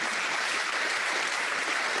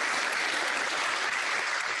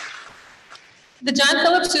 The John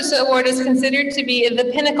Philip Sousa Award is considered to be the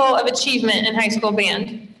pinnacle of achievement in high school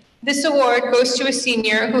band. This award goes to a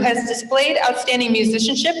senior who has displayed outstanding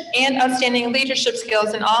musicianship and outstanding leadership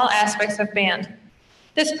skills in all aspects of band.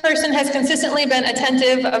 This person has consistently been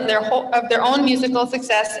attentive of their own musical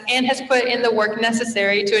success and has put in the work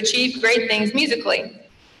necessary to achieve great things musically.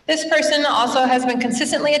 This person also has been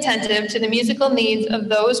consistently attentive to the musical needs of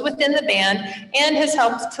those within the band and has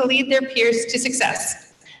helped to lead their peers to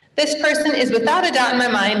success. This person is without a doubt in my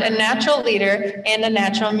mind a natural leader and a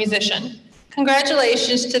natural musician.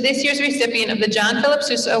 Congratulations to this year's recipient of the John Philip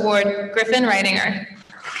Sousa Award, Griffin Reidinger.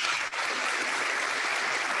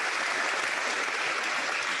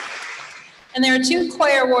 And there are 2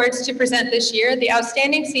 choir awards to present this year, the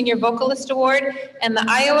Outstanding Senior Vocalist Award and the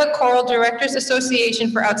Iowa Choral Directors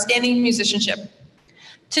Association for Outstanding Musicianship.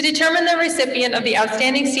 To determine the recipient of the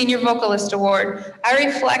Outstanding Senior Vocalist Award, I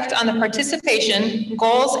reflect on the participation,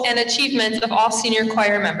 goals, and achievements of all senior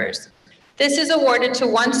choir members. This is awarded to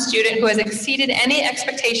one student who has exceeded any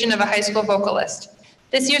expectation of a high school vocalist.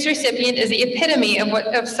 This year's recipient is the epitome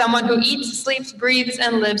of someone who eats, sleeps, breathes,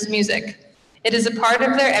 and lives music. It is a part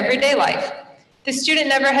of their everyday life. The student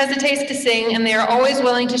never hesitates to sing, and they are always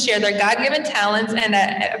willing to share their God-given talents and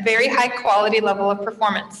at a very high quality level of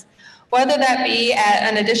performance. Whether that be at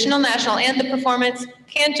an additional national anthem performance,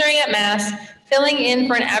 cantoring at Mass, filling in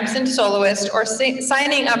for an absent soloist, or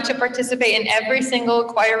signing up to participate in every single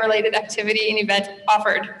choir-related activity and event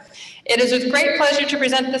offered. It is with great pleasure to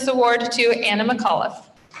present this award to Anna McAuliffe.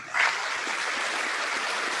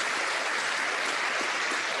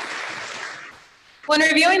 When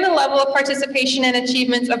reviewing the level of participation and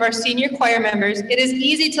achievements of our senior choir members, it is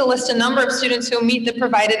easy to list a number of students who meet the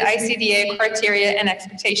provided ICDA criteria and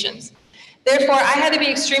expectations. Therefore, I had to be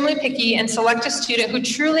extremely picky and select a student who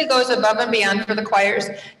truly goes above and beyond for the choirs,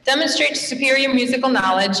 demonstrates superior musical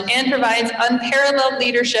knowledge, and provides unparalleled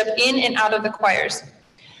leadership in and out of the choirs.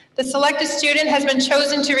 The selected student has been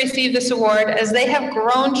chosen to receive this award as they have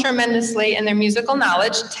grown tremendously in their musical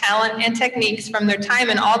knowledge, talent, and techniques from their time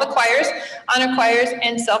in all the choirs, honor choirs,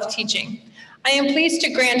 and self-teaching. I am pleased to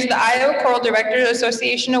grant the Iowa Choral Directors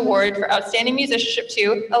Association Award for Outstanding Musicianship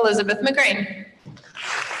to Elizabeth McGrain.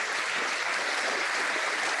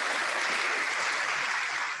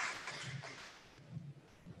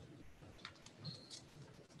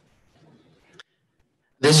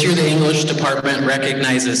 This year, the English department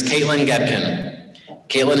recognizes Caitlin Gedkin.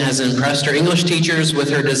 Caitlin has impressed her English teachers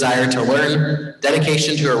with her desire to learn,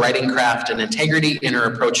 dedication to her writing craft, and integrity in her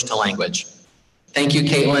approach to language. Thank you,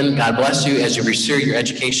 Caitlin. God bless you as you pursue your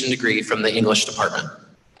education degree from the English department.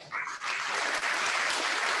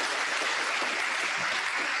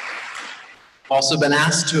 Also been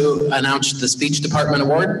asked to announce the Speech Department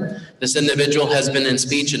Award. This individual has been in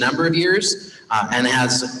speech a number of years and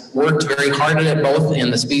has worked very hard at it, both in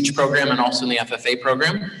the speech program and also in the FFA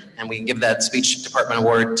program. And we give that Speech Department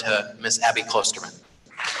Award to Ms. Abby Klosterman.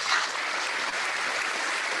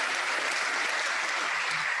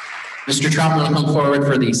 Mr. Troutman will come forward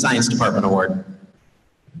for the Science Department Award.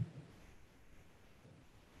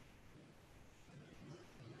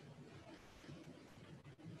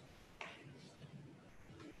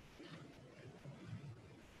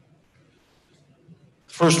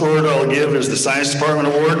 First award I'll give is the Science Department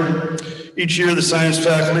Award. Each year, the science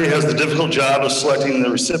faculty has the difficult job of selecting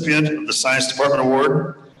the recipient of the Science Department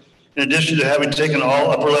Award. In addition to having taken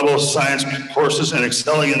all upper-level science courses and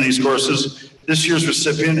excelling in these courses, this year's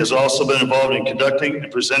recipient has also been involved in conducting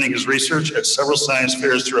and presenting his research at several science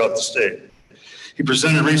fairs throughout the state. He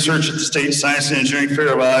presented research at the State Science and Engineering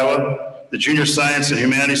Fair of Iowa, the Junior Science and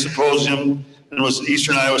Humanities Symposium, and was an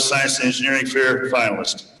Eastern Iowa Science and Engineering Fair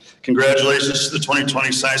finalist. Congratulations to the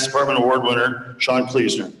 2020 Science Department Award winner, Sean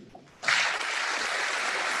Kleesner.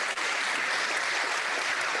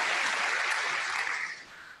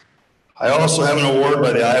 I also have an award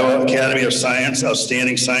by the Iowa Academy of Science,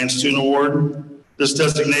 Outstanding Science Student Award. This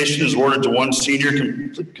designation is awarded to one senior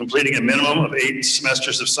completing a minimum of 8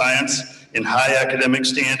 semesters of science in high academic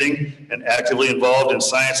standing and actively involved in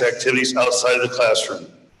science activities outside of the classroom.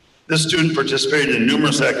 This student participated in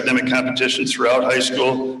numerous academic competitions throughout high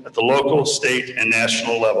school at the local, state, and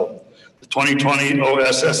national level. The 2020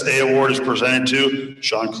 OSSA Award is presented to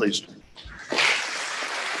Sean Kleesner.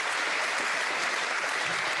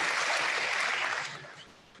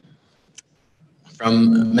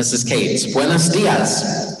 From Mrs. Cates, buenos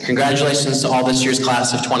dias. Congratulations to all this year's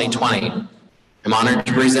class of 2020. I'm honored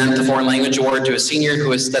to present the Foreign Language Award to a senior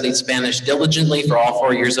who has studied Spanish diligently for all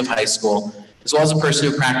 4 years of high school, as well as a person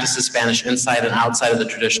who practices Spanish inside and outside of the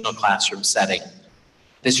traditional classroom setting.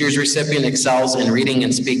 This year's recipient excels in reading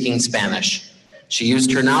and speaking Spanish. She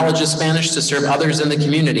used her knowledge of Spanish to serve others in the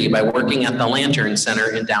community by working at the Lantern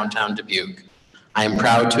Center in downtown Dubuque. I am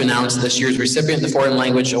proud to announce this year's recipient of the Foreign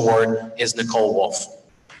Language Award is Nicole Wolf.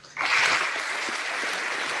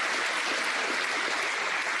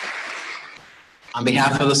 On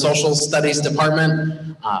behalf of the Social Studies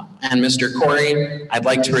Department and Mr. Corey, I'd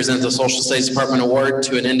like to present the Social Studies Department Award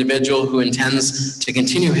to an individual who intends to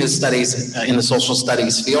continue his studies in the social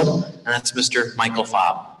studies field, and that's Mr. Michael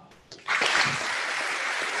Fobb.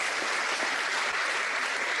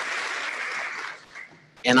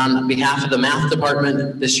 And on behalf of the Math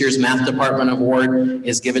Department, this year's Math Department Award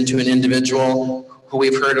is given to an individual who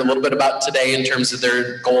we've heard a little bit about today in terms of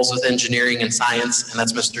their goals with engineering and science, and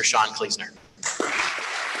that's Mr. Sean Kleesner.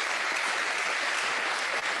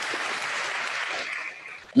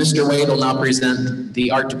 Mr. Wade will now present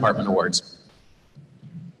the Art Department Awards.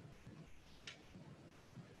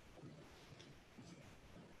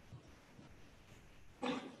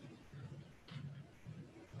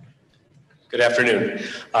 Good afternoon.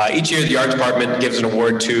 Each year, the Art Department gives an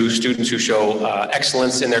award to students who show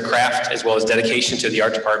excellence in their craft as well as dedication to the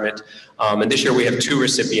Art Department. And this year we have two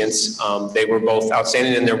recipients. They were both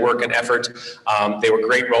outstanding in their work and effort. They were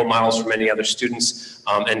great role models for many other students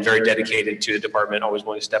and very dedicated to the department, always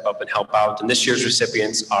willing to step up and help out. And this year's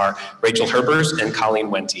recipients are Rachel Herbers and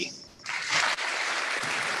Colleen Wente.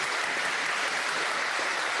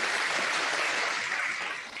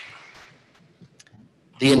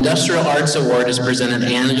 The Industrial Arts Award is presented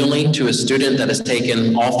annually to a student that has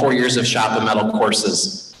taken all 4 years of shop and metal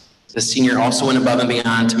courses. The senior also went above and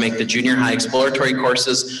beyond to make the junior high exploratory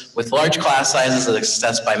courses with large class sizes a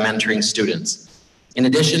success by mentoring students. In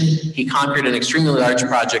addition, he conquered an extremely large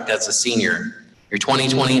project as a senior. Your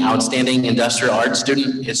 2020 Outstanding Industrial Arts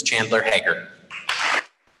student is Chandler Hager.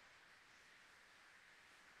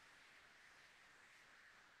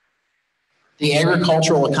 The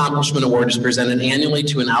Agricultural Accomplishment Award is presented annually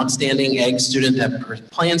to an outstanding ag student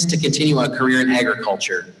that plans to continue a career in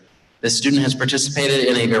agriculture. This student has participated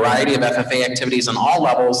in a variety of FFA activities on all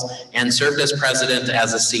levels and served as president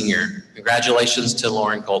as a senior. Congratulations to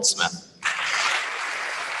Lauren Goldsmith.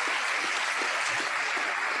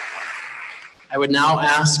 I would now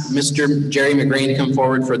ask Mr. Jerry McGrain to come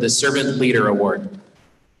forward for the Servant Leader Award.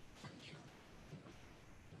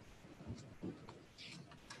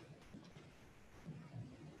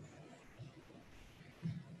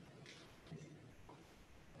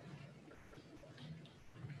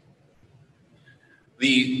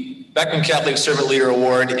 The Beckman Catholic Servant Leader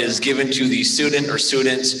Award is given to the student or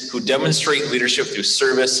students who demonstrate leadership through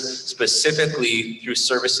service, specifically through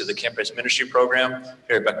service to the campus ministry program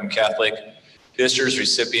here at Beckman Catholic. This year's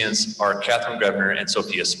recipients are Catherine Grebner and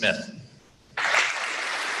Sophia Smith.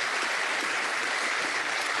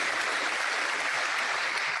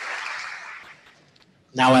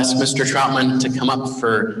 Now ask Mr. Troutman to come up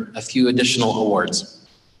for a few additional awards.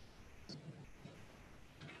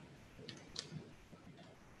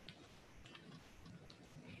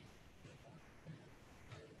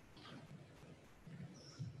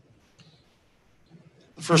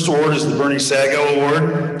 The first award is the Bernie Sagow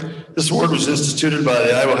Award. This award was instituted by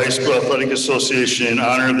the Iowa High School Athletic Association in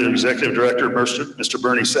honor of the Executive Director, Mr.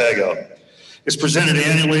 Bernie Sagow. It's presented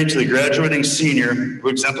annually to the graduating senior who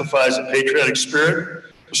exemplifies a patriotic spirit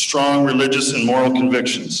with strong religious and moral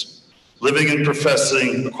convictions, living and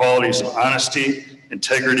professing the qualities of honesty,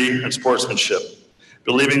 integrity, and sportsmanship,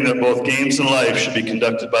 believing that both games and life should be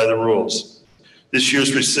conducted by the rules. This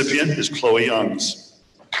year's recipient is Chloe Youngs.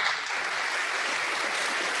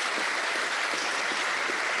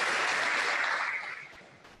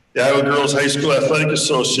 The Iowa Girls High School Athletic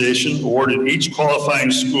Association awarded each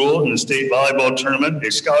qualifying school in the state volleyball tournament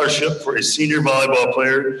a scholarship for a senior volleyball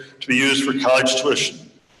player to be used for college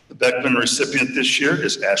tuition. The Beckman recipient this year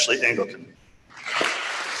is Ashley Angleton.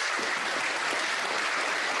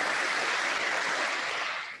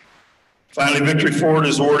 Finally, Victory Forward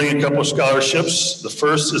is awarding a couple of scholarships. The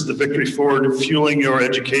first is the Victory Forward Fueling Your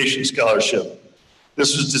Education Scholarship.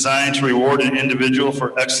 This was designed to reward an individual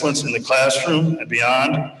for excellence in the classroom and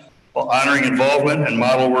beyond, while honoring involvement and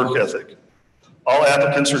model work ethic. All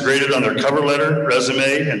applicants are graded on their cover letter,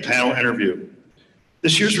 resume, and panel interview.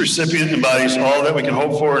 This year's recipient embodies all that we can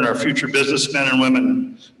hope for in our future businessmen and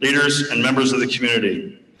women, leaders and members of the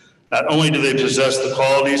community. Not only do they possess the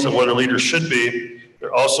qualities of what a leader should be,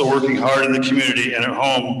 they're also working hard in the community and at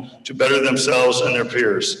home to better themselves and their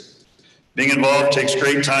peers. Being involved takes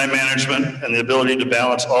great time management and the ability to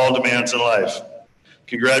balance all demands in life.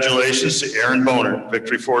 Congratulations to Aaron Boner,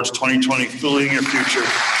 Victory Forward's 2020 Fueling Your Future.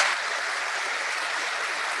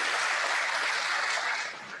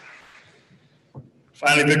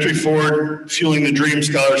 Finally, Victory Forward Fueling the Dream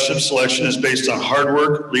Scholarship selection is based on hard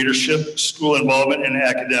work, leadership, school involvement, and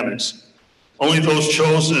academics. Only those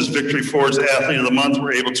chosen as Victory Forward's Athlete of the Month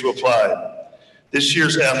were able to apply. This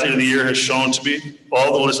year's Athlete of the Year has shown to be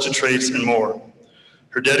all the listed traits and more.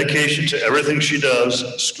 Her dedication to everything she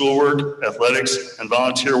does, schoolwork, athletics, and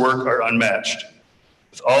volunteer work are unmatched.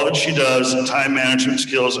 With all that she does, time management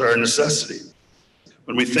skills are a necessity.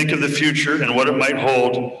 When we think of the future and what it might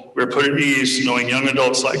hold, we are put at ease knowing young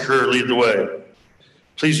adults like her lead the way.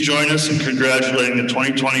 Please join us in congratulating the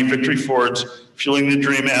 2020 Victory Fords Fueling the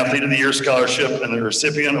Dream Athlete of the Year Scholarship and the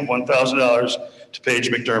recipient of $1,000 to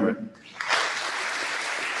Paige McDermott.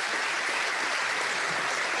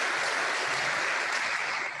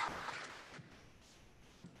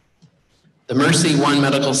 The Mercy One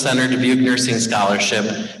Medical Center Dubuque Nursing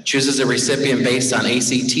Scholarship chooses a recipient based on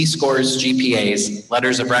ACT scores, GPAs,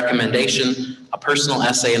 letters of recommendation, a personal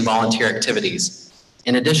essay, and volunteer activities.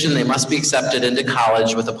 In addition, they must be accepted into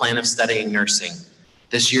college with a plan of studying nursing.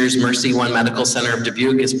 This year's Mercy One Medical Center of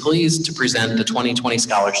Dubuque is pleased to present the 2020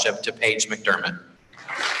 scholarship to Paige McDermott.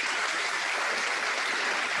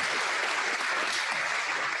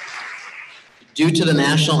 Due to the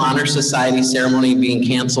National Honor Society ceremony being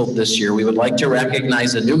canceled this year, we would like to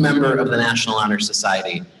recognize a new member of the National Honor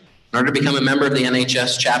Society. In order to become a member of the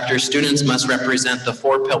NHS chapter, students must represent the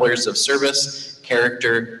 4 pillars of service,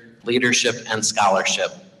 character, leadership, and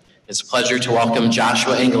scholarship. It's a pleasure to welcome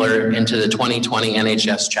Joshua Engler into the 2020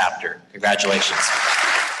 NHS chapter. Congratulations.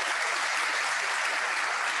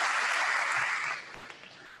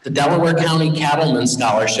 The Delaware County Cattleman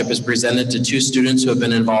Scholarship is presented to 2 students who have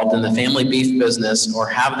been involved in the family beef business or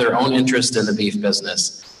have their own interest in the beef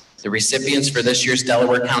business. The recipients for this year's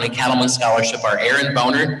Delaware County Cattleman Scholarship are Aaron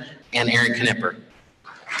Boner and Aaron Knipper.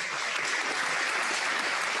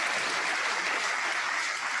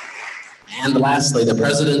 And lastly, the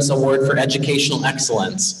President's Award for Educational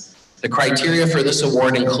Excellence. The criteria for this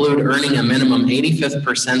award include earning a minimum 85th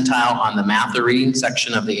percentile on the math or reading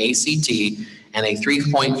section of the ACT and a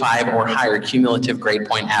 3.5 or higher cumulative grade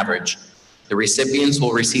point average. The recipients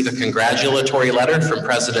will receive a congratulatory letter from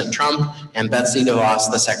President Trump and Betsy DeVos,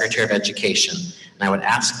 the Secretary of Education. And I would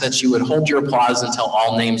ask that you would hold your applause until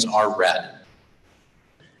all names are read.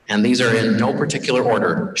 And these are in no particular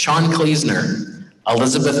order. Sean Kleesner,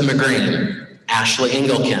 Elizabeth McGrane, Ashley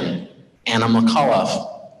Engelken, Anna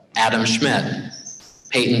McCullough, Adam Schmidt,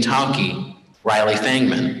 Peyton Tauke, Riley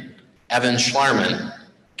Fangman, Evan Schlarman,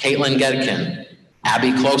 Caitlin Gedkin,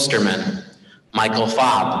 Abby Klosterman, Michael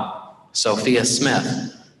Fobb, Sophia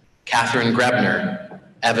Smith, Catherine Grebner,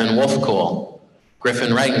 Evan Wolfkuhl,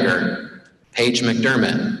 Griffin Reitinger, Paige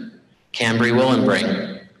McDermott, Cambry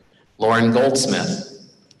Willenbring, Lauren Goldsmith,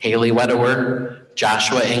 Haley Wedewer,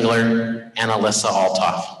 Joshua Engler, and Alyssa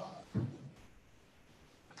Altoff.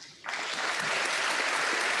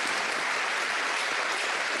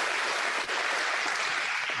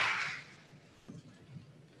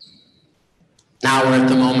 Now we're at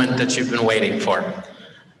the moment that you've been waiting for.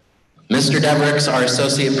 Mr. Devericks, our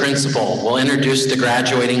Associate Principal, will introduce the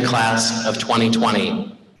graduating class of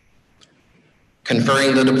 2020.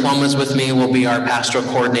 Conferring the diplomas with me will be our Pastoral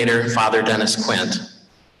Coordinator, Father Dennis Quint.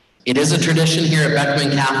 It is a tradition here at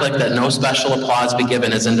Beckman Catholic that no special applause be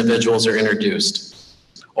given as individuals are introduced.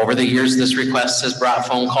 Over the years, this request has brought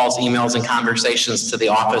phone calls, emails, and conversations to the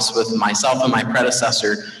office with myself and my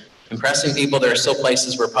predecessor, impressing people there are still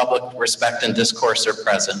places where public respect and discourse are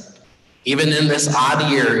present. Even in this odd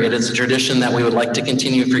year, it is a tradition that we would like to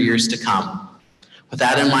continue for years to come. With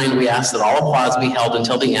that in mind, we ask that all applause be held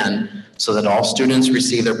until the end so that all students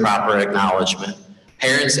receive their proper acknowledgement.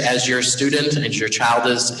 Parents, as your student and your child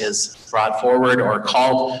is brought forward or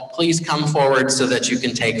called, please come forward so that you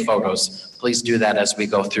can take photos. Please do that as we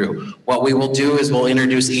go through. What we will do is we'll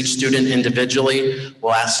introduce each student individually.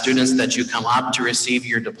 We'll ask students that you come up to receive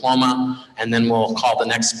your diploma, and then we'll call the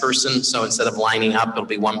next person. So instead of lining up, it'll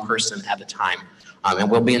be one person at a time. And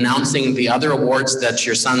we'll be announcing the other awards that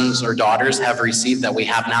your sons or daughters have received that we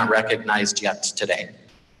have not recognized yet today.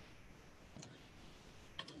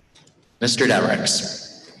 Mr. Devericks.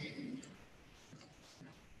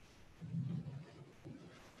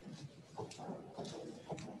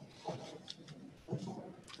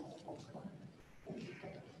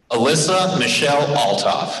 Alyssa Michelle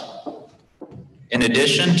Altoff. In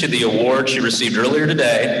addition to the award she received earlier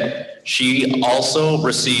today, she also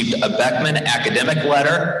received a Beckman academic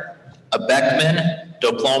letter, a Beckman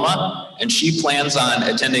diploma, and she plans on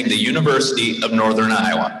attending the University of Northern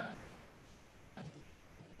Iowa.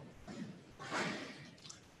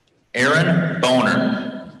 Erin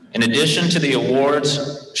Boner. In addition to the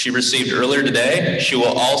awards she received earlier today, she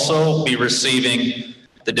will also be receiving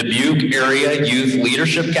the Dubuque Area Youth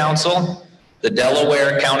Leadership Council, the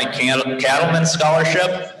Delaware County Cattleman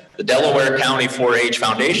Scholarship, the Delaware County 4-H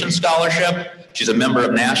Foundation Scholarship. She's a member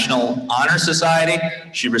of National Honor Society.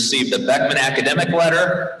 She received a Beckman Academic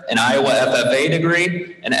Letter, an Iowa FFA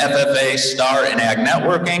degree, an FFA Star in Ag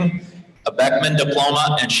Networking, a Beckman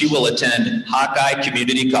Diploma, and she will attend Hawkeye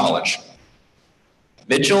Community College.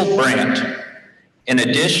 Mitchell Brandt. In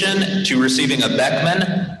addition to receiving a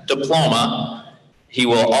Beckman Diploma, he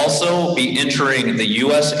will also be entering the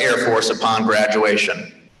U.S. Air Force upon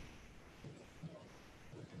graduation.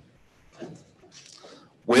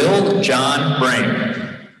 Will John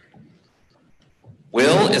Brain.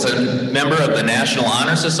 Will is a member of the National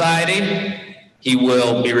Honor Society. He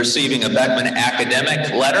will be receiving a Beckman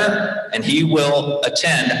Academic Letter, and he will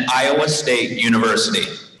attend Iowa State University.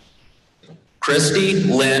 Christy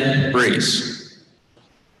Lynn Brees.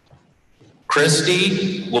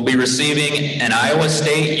 Christy will be receiving an Iowa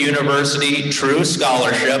State University True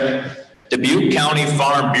Scholarship, Dubuque County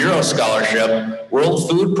Farm Bureau Scholarship, World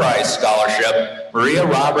Food Prize Scholarship, Maria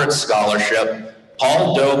Roberts Scholarship,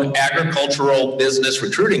 Paul Doak Agricultural Business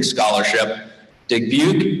Recruiting Scholarship,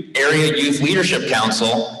 Dubuque Area Youth Leadership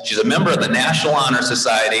Council. She's a member of the National Honor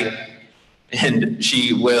Society, and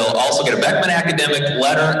she will also get a Beckman Academic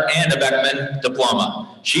Letter and a Beckman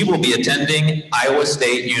Diploma. She will be attending Iowa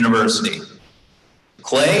State University.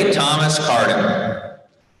 Clay Thomas Carden.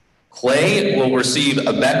 Clay will receive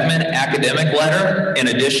a Beckman Academic Letter in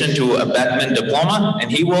addition to a Beckman Diploma, and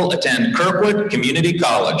he will attend Kirkwood Community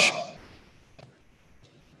College.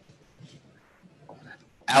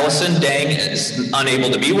 Allison Dang is unable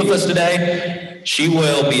to be with us today. She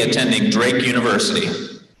will be attending Drake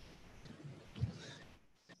University.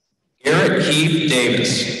 Garrett Heath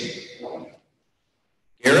Davis.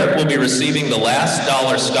 Garrett will be receiving the Last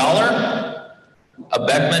Dollar Scholar, a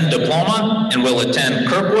Beckman Diploma, and will attend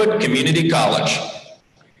Kirkwood Community College.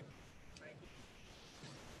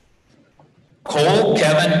 Cole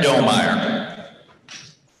Kevin Domeyer.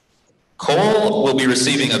 Cole will be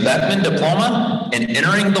receiving a Beckman Diploma and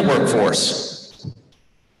entering the workforce.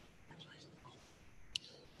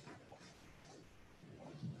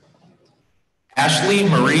 Ashley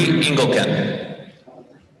Marie Engelken.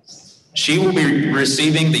 She will be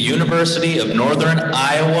receiving the University of Northern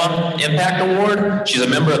Iowa Impact Award. She's a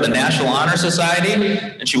member of the National Honor Society,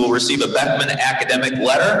 and she will receive a Beckman Academic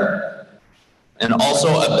Letter and also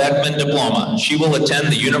a Beckman Diploma. She will attend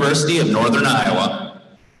the University of Northern Iowa.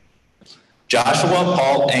 Joshua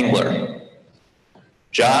Paul Engler.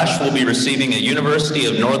 Josh will be receiving a University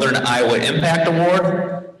of Northern Iowa Impact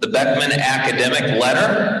Award, the Beckman Academic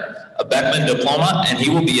Letter, a Beckman Diploma, and he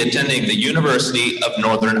will be attending the University of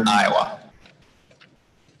Northern Iowa.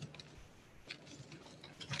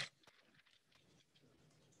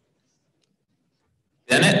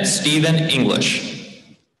 Bennett Stephen English.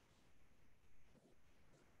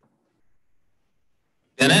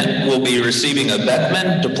 Bennett will be receiving a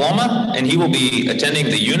Beckman Diploma, and he will be attending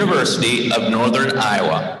the University of Northern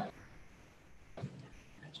Iowa.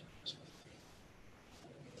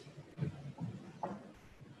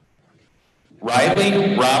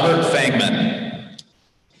 Riley Robert Fangman.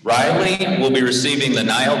 Riley will be receiving the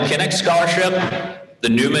Niall Kinnock Scholarship, the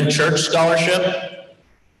Newman Church Scholarship.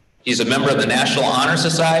 He's a member of the National Honor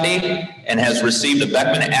Society and has received a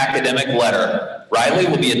Beckman Academic Letter. Riley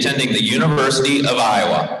will be attending the University of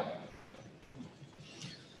Iowa.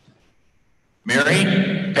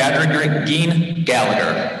 Mary Patrick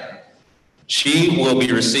Gallagher. She will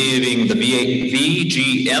be receiving the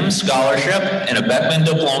VGM Scholarship and a Beckman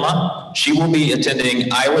Diploma. She will be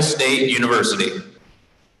attending Iowa State University.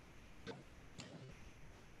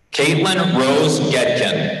 Caitlin Rose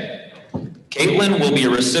Gedkin. Caitlin will be a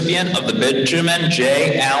recipient of the Benjamin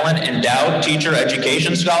J. Allen Endowed Teacher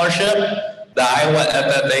Education Scholarship, the Iowa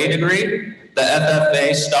FFA degree, the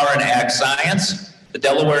FFA Star in Ag Science, the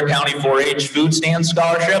Delaware County 4-H Food Stand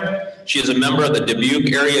Scholarship. She is a member of the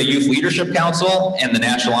Dubuque Area Youth Leadership Council and the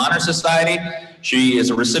National Honor Society. She is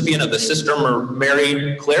a recipient of the Sister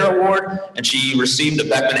Mary Claire Award, and she received a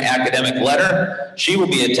Beckman Academic Letter. She will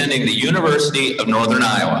be attending the University of Northern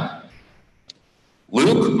Iowa.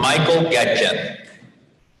 Luke Michael Gedkin.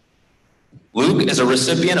 Luke is a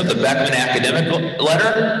recipient of the Beckman Academic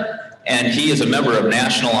Letter, and he is a member of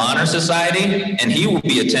National Honor Society, and he will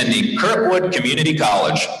be attending Kirkwood Community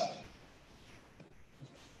College.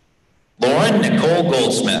 Lauren Nicole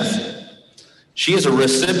Goldsmith. She is a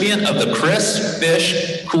recipient of the Chris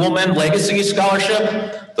Fish Kuhlman Legacy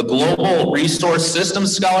Scholarship, the Global Resource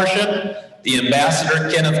Systems Scholarship, the Ambassador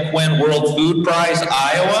Kenneth Quinn World Food Prize,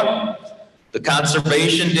 Iowa, the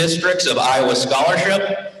Conservation Districts of Iowa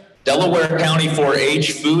Scholarship, Delaware County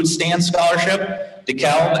 4-H Food Stand Scholarship,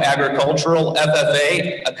 DeKalb Agricultural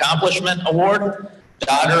FFA Accomplishment Award,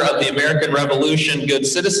 Daughter of the American Revolution Good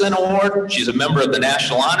Citizen Award. She's a member of the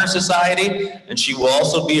National Honor Society, and she will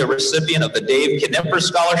also be a recipient of the Dave Knipper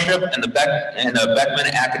Scholarship and a Beckman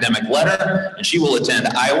Academic Letter, and she will attend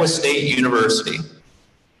Iowa State University.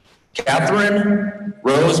 Catherine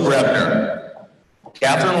Rose Brebner.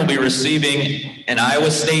 Catherine will be receiving an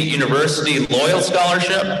Iowa State University Loyal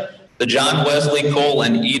Scholarship, the John Wesley Cole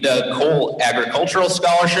and Ida Cole Agricultural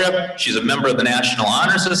Scholarship. She's a member of the National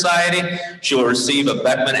Honor Society. She will receive a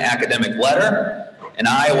Beckman Academic Letter, an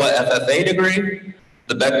Iowa FFA degree,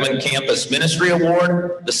 the Beckman Campus Ministry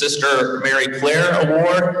Award, the Sister Mary Claire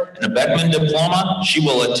Award, and a Beckman Diploma. She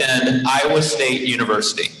will attend Iowa State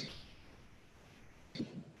University.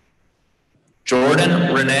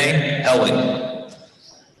 Jordan Renee Helling.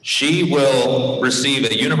 She will receive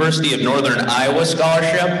a University of Northern Iowa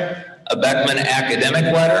Scholarship, a Beckman Academic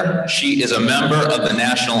Letter. She is a member of the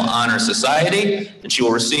National Honor Society, and she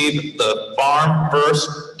will receive the Farm First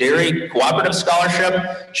Dairy Cooperative Scholarship.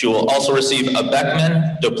 She will also receive a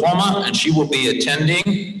Beckman Diploma, and she will be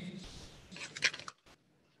attending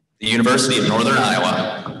the University of Northern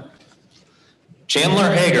Iowa.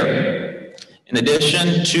 Chandler Hager. In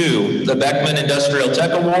addition to the Beckman Industrial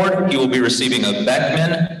Tech Award, he will be receiving a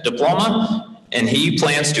Beckman Diploma, and he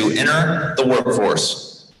plans to enter the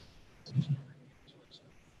workforce.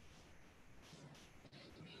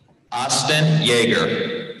 Austin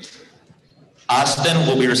Yeager. Austin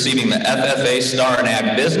will be receiving the FFA Star in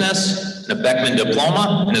Ag Business and a Beckman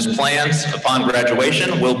Diploma, and his plans upon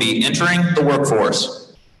graduation will be entering the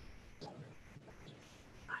workforce.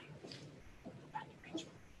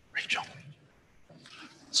 Rachel.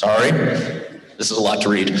 Sorry, this is a lot to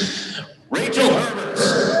read. Rachel Herbers.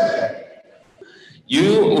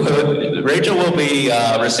 Rachel will be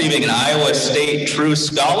receiving an Iowa State True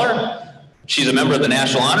Scholar. She's a member of the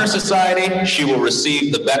National Honor Society. She will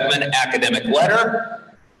receive the Beckman Academic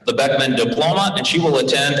Letter, the Beckman Diploma, and she will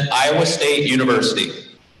attend Iowa State University.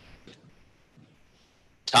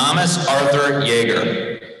 Thomas Arthur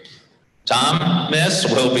Yeager. Thomas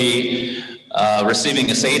will be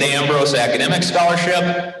receiving a St. Ambrose Academic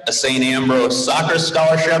Scholarship, a St. Ambrose Soccer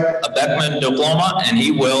Scholarship, a Beckman Diploma, and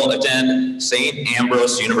he will attend St.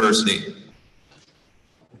 Ambrose University.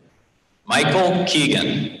 Michael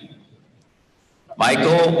Keegan.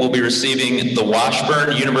 Michael will be receiving the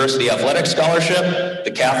Washburn University Athletic Scholarship,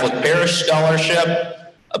 the Catholic Parish Scholarship,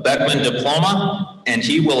 a Beckman Diploma, and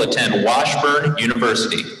he will attend Washburn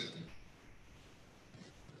University.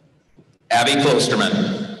 Abby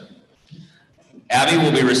Klosterman. Abby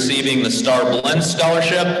will be receiving the Star Blend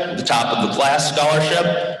Scholarship, the Top of the Class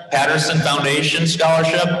Scholarship, Patterson Foundation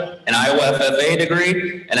Scholarship, an Iowa FFA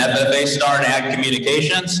degree, an FFA Star in Ag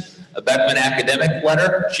Communications, a Beckman Academic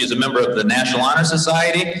Letter. She is a member of the National Honor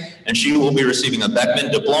Society, and she will be receiving a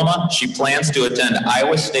Beckman Diploma. She plans to attend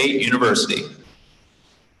Iowa State University.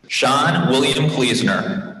 Sean William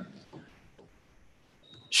Kleesner.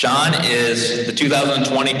 Sean is the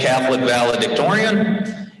 2020 Catholic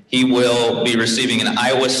Valedictorian. He will be receiving an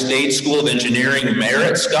Iowa State School of Engineering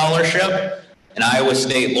Merit Scholarship, an Iowa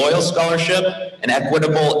State Loyal Scholarship, an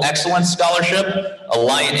Equitable Excellence Scholarship, a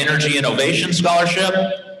Lion Energy Innovation Scholarship,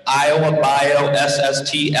 Iowa Bio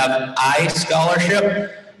SSTFI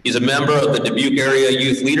Scholarship. He's a member of the Dubuque Area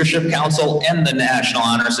Youth Leadership Council and the National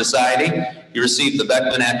Honor Society. He received the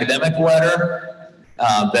Beckman Academic Letter,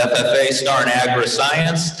 the FFA Star in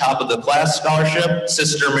Agri-Science, Top of the Class Scholarship,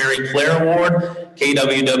 Sister Mary Claire Award,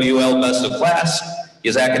 KWWL Best of Class. He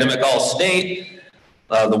is Academic All-State,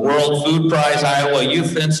 the World Food Prize Iowa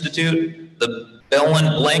Youth Institute, the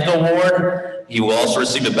Bellin Blank Award. He will also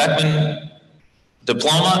receive a Beckman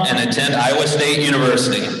Diploma and attend Iowa State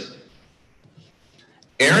University.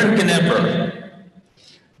 Aaron Knipper.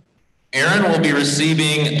 Aaron will be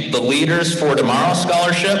receiving the Leaders for Tomorrow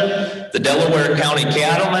Scholarship, the Delaware County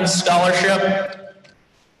Cattlemen's Scholarship,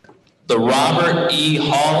 the Robert E.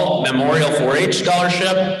 Hall Memorial 4-H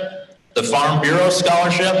Scholarship, the Farm Bureau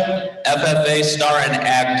Scholarship, FFA Star in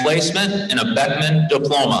Ag Placement, and a Beckman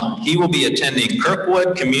Diploma. He will be attending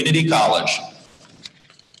Kirkwood Community College.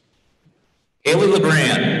 Haley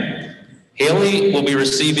LeGrand. Haley will be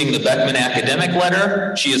receiving the Beckman Academic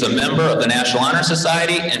Letter. She is a member of the National Honor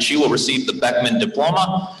Society, and she will receive the Beckman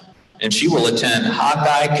Diploma, and she will attend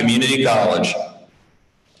Hawkeye Community College.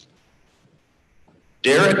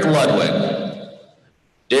 Derek Ludwig.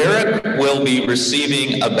 Derek will be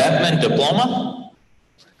receiving a Beckman Diploma,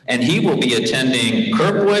 and he will be attending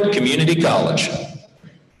Kirkwood Community College.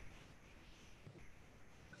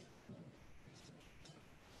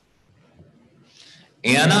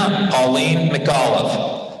 Anna Pauline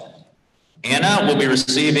McAuliffe. Anna will be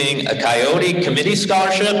receiving a Coyote Committee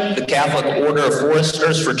Scholarship, the Catholic Order of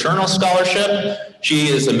Foresters Fraternal Scholarship. She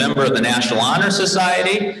is a member of the National Honor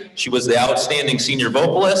Society. She was the outstanding senior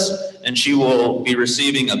vocalist, and she will be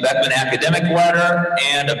receiving a Beckman academic letter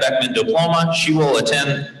and a Beckman diploma. She will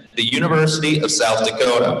attend the University of South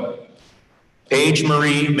Dakota. Paige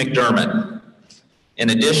Marie McDermott. In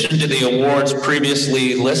addition to the awards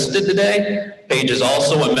previously listed today, Paige is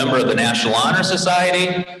also a member of the National Honor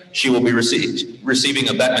Society. She will be receiving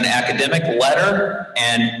a Beckman academic letter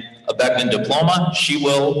and a Beckman diploma. She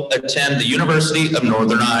will attend the University of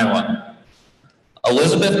Northern Iowa.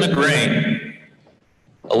 Elizabeth McGrain.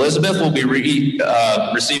 Elizabeth will be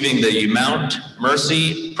receiving the Mount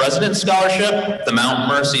Mercy President's Scholarship, the Mount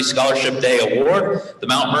Mercy Scholarship Day Award, the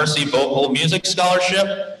Mount Mercy Vocal Music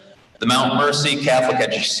Scholarship, the Mount Mercy Catholic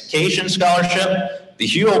Education Scholarship, the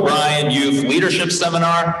Hugh O'Brien Youth Leadership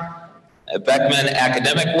Seminar, a Beckman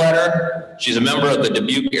academic letter. She's a member of the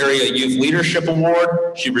Dubuque Area Youth Leadership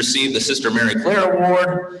Award. She received the Sister Mary Claire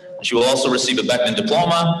Award. She will also receive a Beckman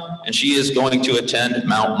diploma, and she is going to attend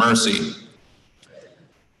Mount Mercy.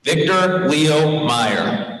 Victor Leo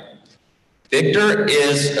Meyer. Victor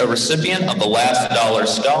is a recipient of the Last Dollar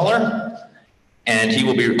Scholar, and he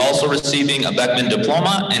will be also receiving a Beckman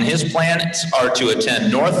diploma, and his plans are to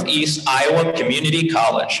attend Northeast Iowa Community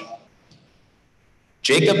College.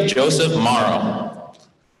 Jacob Joseph Morrow.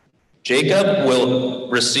 Jacob will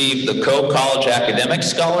receive the Coe College Academic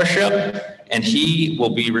Scholarship, and he will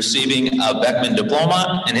be receiving a Beckman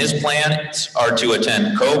diploma, and his plans are to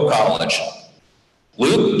attend Coe College.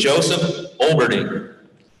 Luke Joseph Olberty.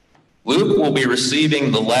 Luke will be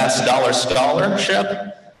receiving the Last Dollar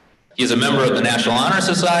Scholarship. He is a member of the National Honor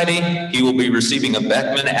Society. He will be receiving a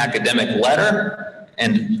Beckman academic letter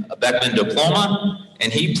and a Beckman diploma,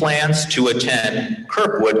 and he plans to attend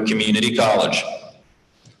Kirkwood Community College.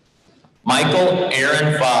 Michael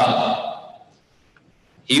Aaron Fogg.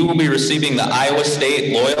 He will be receiving the Iowa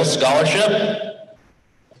State Loyal Scholarship,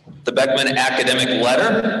 the Beckman academic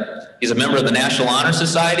letter. He's a member of the National Honor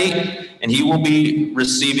Society, and he will be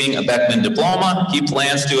receiving a Beckman diploma. He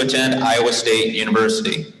plans to attend Iowa State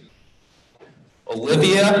University.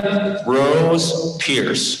 Olivia Rose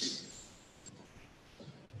Pierce.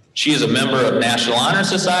 She is a member of National Honor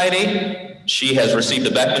Society. She has received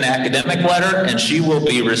a Beckman academic letter, and she will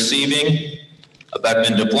be receiving a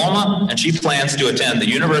Beckman diploma, and she plans to attend the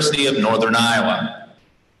University of Northern Iowa.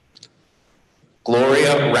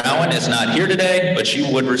 Gloria Rowan is not here today, but she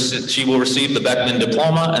will receive the Beckman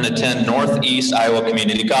diploma and attend Northeast Iowa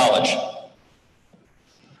Community College.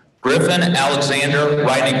 Griffin Alexander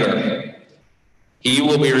Reiniger. He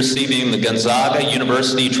will be receiving the Gonzaga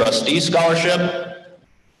University Trustee Scholarship.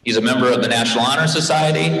 He's a member of the National Honor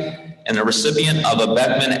Society and a recipient of a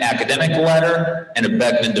Beckman academic letter and a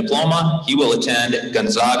Beckman diploma. He will attend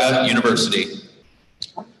Gonzaga University.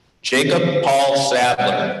 Jacob Paul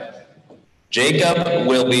Sadler. Jacob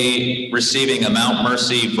will be receiving a Mount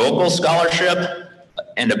Mercy Vocal Scholarship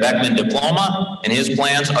and a Beckman diploma, and his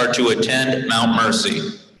plans are to attend Mount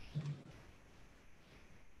Mercy.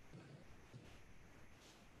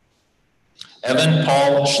 Evan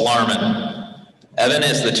Paul Schlarman. Evan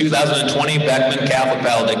is the 2020 Beckman Catholic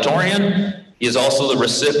Valedictorian. He is also the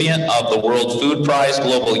recipient of the World Food Prize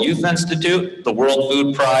Global Youth Institute, the World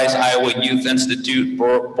Food Prize Iowa Youth Institute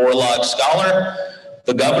Borlaug Scholar,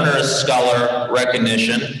 the Governor's Scholar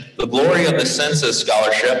Recognition, the Glory of the Census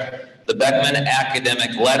Scholarship, the Beckman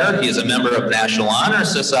Academic Letter. He is a member of National Honor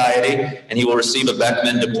Society, and he will receive a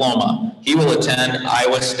Beckman diploma. He will attend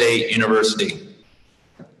Iowa State University.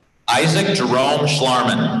 Isaac Jerome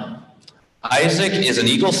Schlarman. Isaac is an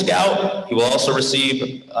Eagle Scout. He will also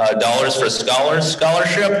receive Dollars for Scholars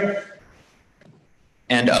Scholarship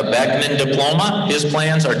and a Beckman diploma. His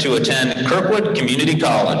plans are to attend Kirkwood Community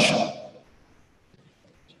College.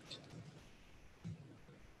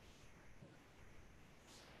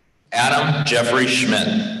 Adam Jeffrey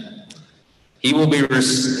Schmidt. He will be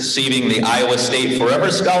receiving the Iowa State Forever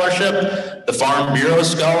Scholarship, the Farm Bureau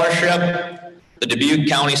Scholarship, the Dubuque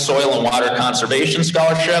County Soil and Water Conservation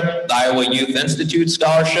Scholarship, the Iowa Youth Institute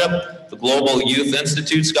Scholarship, the Global Youth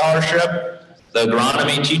Institute Scholarship, the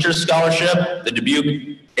Agronomy Teachers Scholarship, the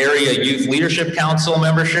Dubuque Area Youth Leadership Council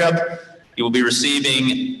membership. He will be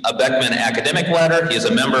receiving a Beckman academic letter. He is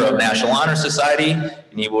a member of National Honor Society,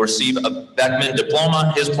 and he will receive a Beckman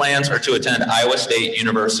diploma. His plans are to attend Iowa State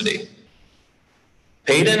University.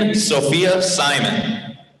 Peyton Sophia Simon.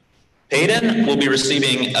 Peyton will be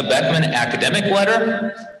receiving a Beckman academic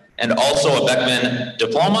letter and also a Beckman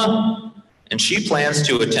diploma, and she plans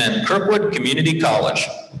to attend Kirkwood Community College.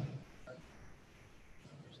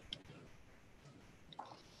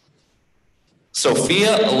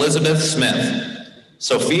 Sophia Elizabeth Smith.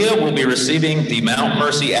 Sophia will be receiving the Mount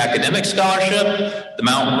Mercy Academic Scholarship, the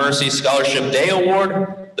Mount Mercy Scholarship Day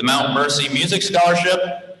Award, the Mount Mercy Music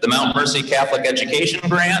Scholarship, the Mount Mercy Catholic Education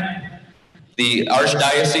Grant, the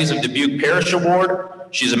Archdiocese of Dubuque Parish Award.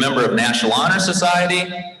 She's a member of National Honor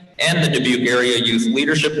Society and the Dubuque Area Youth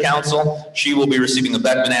Leadership Council. She will be receiving a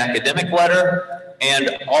Beckman Academic Letter and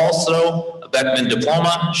also a Beckman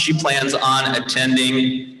Diploma. She plans on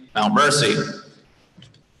attending Mount Mercy.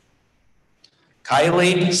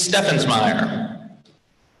 Kylie Steffensmeyer.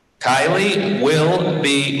 Kylie will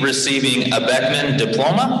be receiving a Beckman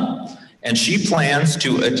Diploma, and she plans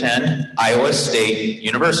to attend Iowa State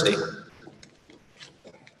University.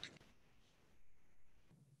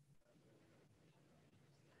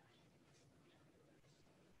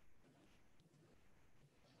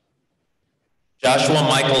 Joshua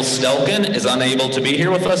Michael Stelkin is unable to be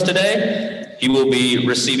here with us today. He will be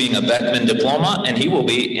receiving a Beckman Diploma, and he will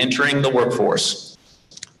be entering the workforce.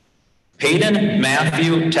 Peyton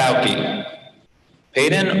Matthew Tauke.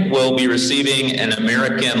 Peyton will be receiving an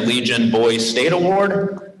American Legion Boys State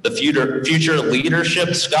Award, the Future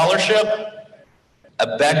Leadership Scholarship,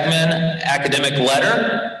 a Beckman Academic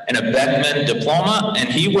Letter, and a Beckman Diploma, and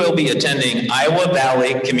he will be attending Iowa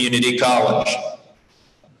Valley Community College.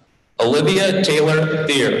 Olivia Taylor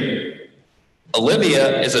Thier.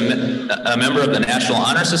 Olivia is a member of the National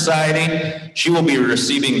Honor Society. She will be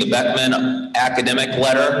receiving the Beckman Academic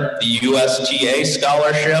Letter, the USTA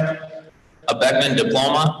Scholarship, a Beckman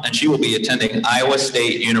Diploma, and she will be attending Iowa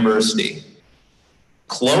State University.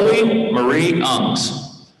 Chloe Marie Ungs.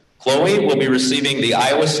 Chloe will be receiving the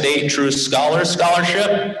Iowa State True Scholars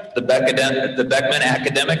Scholarship, the Beckman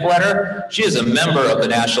Academic Letter. She is a member of the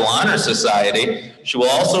National Honor Society. She will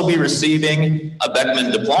also be receiving a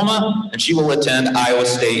Beckman Diploma, and she will attend Iowa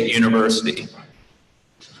State University.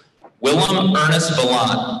 Willem Ernest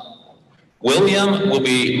Vallant. William will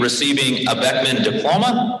be receiving a Beckman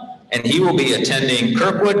Diploma, and he will be attending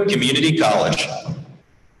Kirkwood Community College.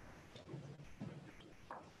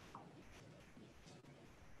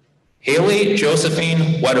 Haley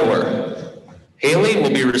Josephine Wedower. Haley will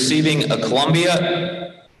be receiving a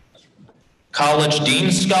Columbia College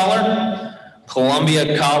Dean Scholar,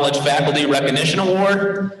 Columbia College Faculty Recognition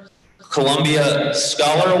Award, Columbia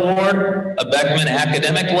Scholar Award, a Beckman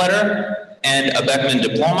Academic Letter, and a Beckman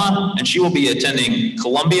Diploma, and she will be attending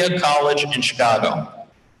Columbia College in Chicago.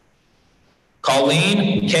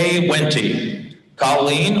 Colleen K. Wente.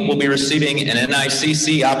 Colleen will be receiving an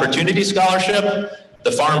NICC Opportunity Scholarship,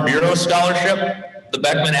 the Farm Bureau Scholarship, the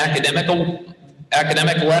Beckman Academic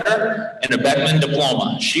Letter, and a Beckman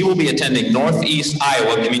Diploma. She will be attending Northeast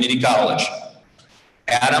Iowa Community College.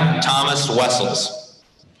 Adam Thomas Wessels.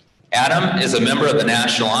 Adam is a member of the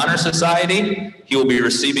National Honor Society. He will be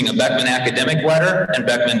receiving a Beckman Academic Letter and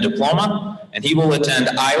Beckman Diploma, and he will attend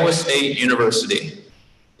Iowa State University.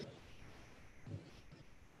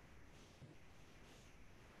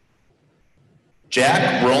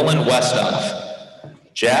 Jack Roland Westoff.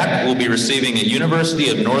 Jack will be receiving a University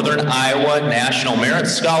of Northern Iowa National Merit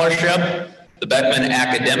Scholarship, the Beckman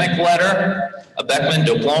Academic Letter, a Beckman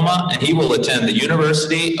Diploma, and he will attend the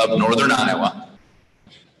University of Northern Iowa.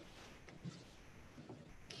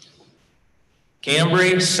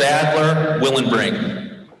 Cambry Sadler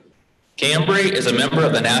Willenbring. Cambry is a member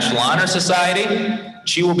of the National Honor Society.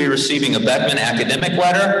 She will be receiving a Beckman Academic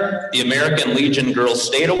Letter, the American Legion Girls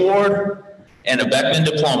State Award, and a Beckman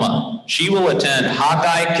Diploma. She will attend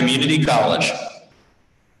Hawkeye Community College.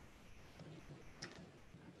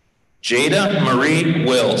 Jada Marie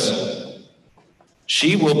Wills.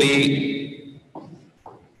 She will be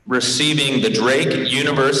receiving the Drake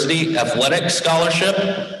University Athletic Scholarship,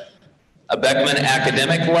 a Beckman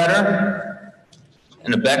Academic Letter,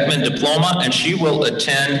 and a Beckman Diploma, and she will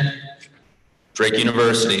attend Drake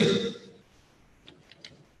University.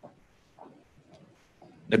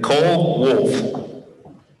 Nicole Wolf.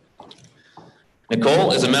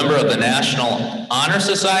 Nicole is a member of the National Honor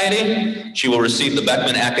Society. She will receive the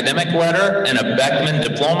Beckman Academic Letter and a Beckman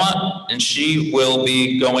Diploma, and she will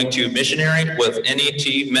be going to missionary with NET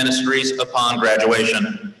Ministries upon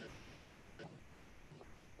graduation.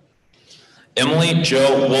 Emily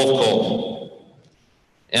Jo Wolfcole.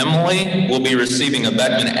 Emily will be receiving a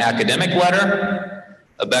Beckman Academic Letter,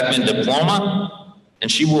 a Beckman Diploma,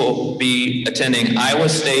 and she will be attending Iowa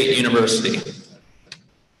State University.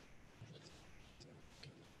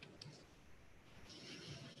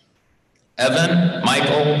 Evan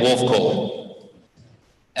Michael Wolfcole.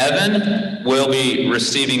 Evan will be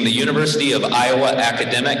receiving the University of Iowa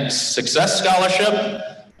Academic Success Scholarship,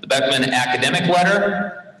 the Beckman Academic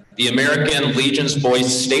Letter, the American Legion's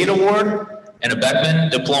Boys State Award, and a Beckman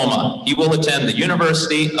diploma. He will attend the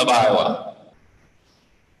University of Iowa.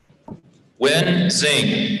 Wen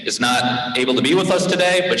Zing is not able to be with us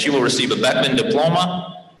today, but she will receive a Beckman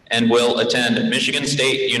diploma and will attend Michigan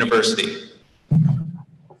State University.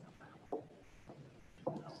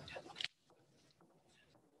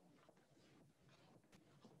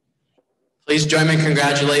 Please join me in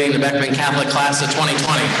congratulating the Beckman Catholic class of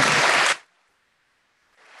 2020.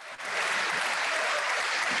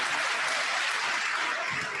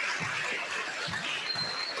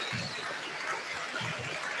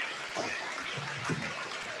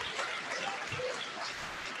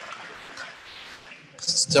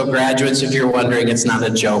 So graduates, if you're wondering, it's not a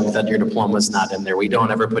joke that your diploma's not in there. We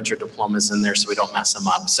don't ever put your diplomas in there so we don't mess them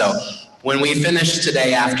up. So when we finish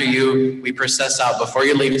today, after we process out, before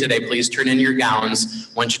you leave today, please turn in your gowns.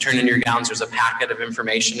 Once you turn in your gowns, there's a packet of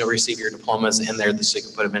information. You'll receive your diplomas in there so you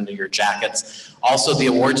can put them into your jackets. Also, the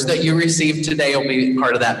awards that you received today will be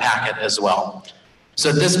part of that packet as well. So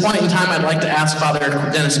at this point in time, I'd like to ask Father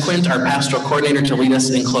Dennis Quint, our pastoral coordinator, to lead us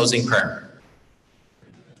in closing prayer.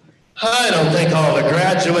 I don't think all the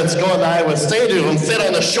graduates going to Iowa State even fit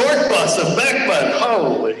on the short bus of Beckman.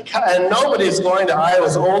 Holy cow. And nobody's going to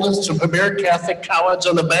Iowa's oldest and premier Catholic college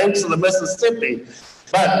on the banks of the Mississippi.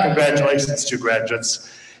 But congratulations to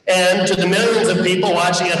graduates. And to the millions of people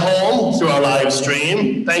watching at home through our live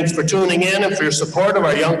stream, thanks for tuning in and for your support of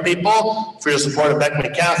our young people, for your support of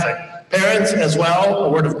Beckman Catholic. Parents, as well, a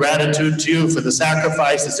word of gratitude to you for the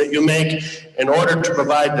sacrifices that you make in order to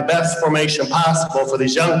provide the best formation possible for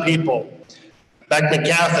these young people. Beckman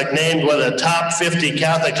Catholic named one of the top 50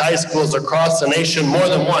 Catholic high schools across the nation more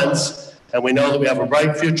than once, and we know that we have a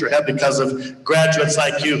bright future ahead because of graduates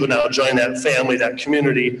like you who now join that family, that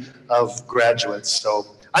community of graduates. So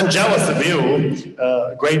I'm jealous of you.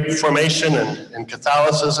 Great formation in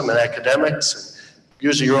Catholicism and academics,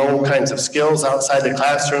 using your own kinds of skills outside the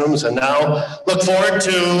classrooms, and now look forward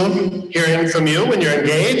to hearing from you when you're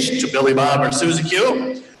engaged to Billy Bob or Susie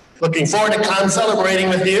Q. Looking forward to celebrating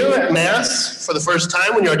with you at Mass for the first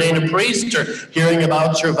time when you're ordained a priest, or hearing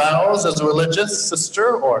about your vows as a religious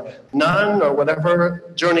sister or nun, or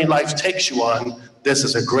whatever journey life takes you on. This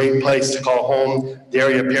is a great place to call home. The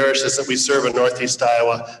area parishes that we serve in Northeast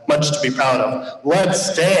Iowa, much to be proud of.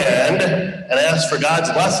 Let's stand and ask for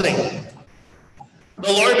God's blessing.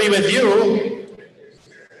 The Lord be with you.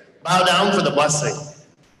 Bow down for the blessing.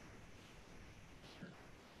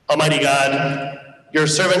 Almighty God, your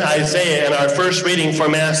servant Isaiah in our first reading for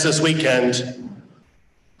Mass this weekend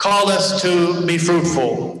called us to be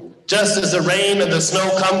fruitful. Just as the rain and the snow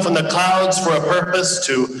come from the clouds for a purpose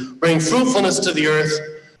to bring fruitfulness to the earth,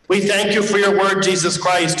 we thank you for your word, Jesus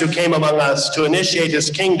Christ, who came among us to initiate his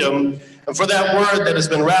kingdom, and for that word that has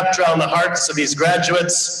been wrapped around the hearts of these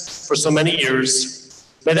graduates for so many years.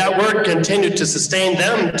 May that word continue to sustain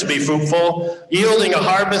them to be fruitful, yielding a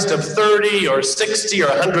harvest of 30 or 60 or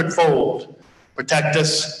 100-fold. Protect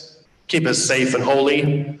us, keep us safe and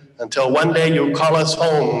holy, until one day you call us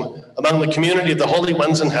home among the community of the holy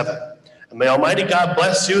ones in heaven. And may Almighty God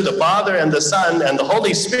bless you, the Father and the Son and the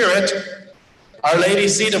Holy Spirit. Our Lady,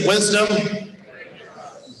 seat of wisdom,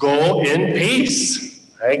 go in peace.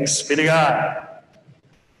 Thanks be to God.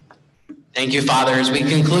 Thank you, Father. As we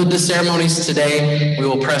conclude the ceremonies today, we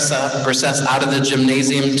will process out of the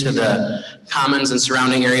gymnasium to the commons and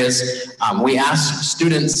surrounding areas. We ask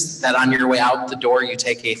students that on your way out the door, you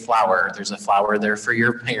take a flower. There's a flower there for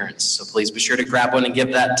your parents, so please be sure to grab one and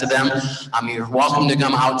give that to them. You're welcome to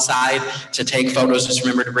come outside to take photos. Just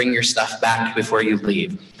remember to bring your stuff back before you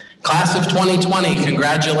leave. Class of 2020,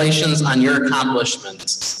 congratulations on your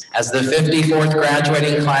accomplishments. As the 54th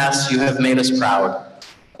graduating class, you have made us proud.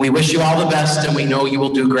 We wish you all the best, and we know you will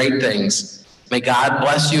do great things. May God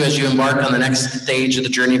bless you as you embark on the next stage of the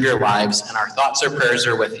journey of your lives, and our thoughts and prayers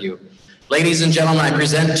are with you. Ladies and gentlemen, I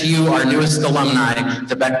present to you our newest alumni,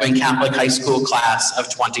 the Beckman Catholic High School class of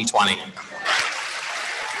 2020.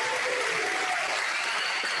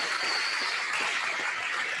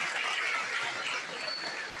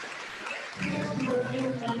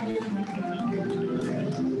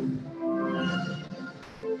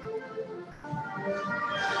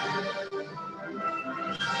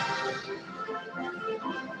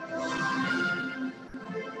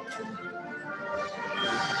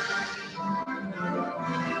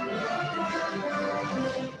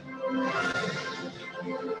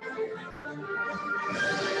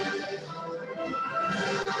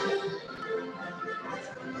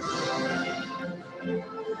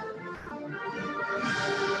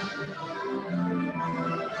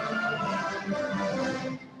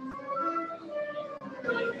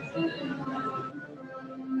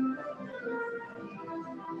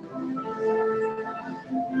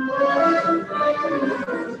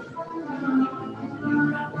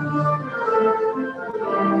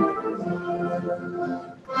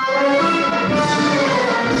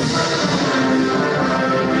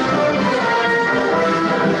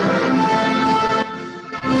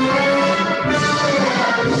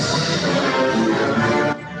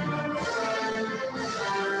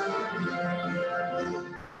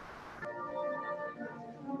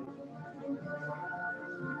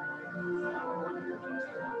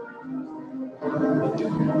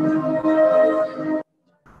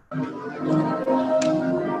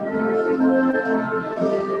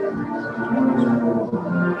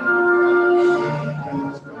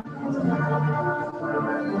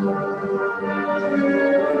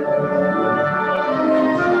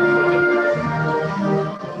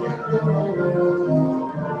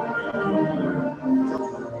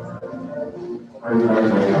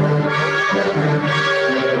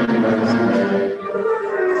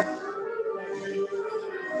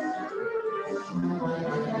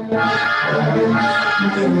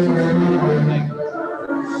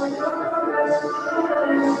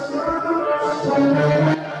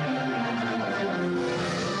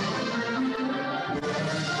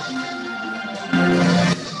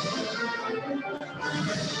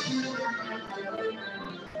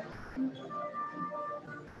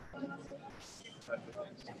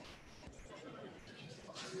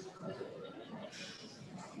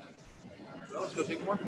 Let's go take one.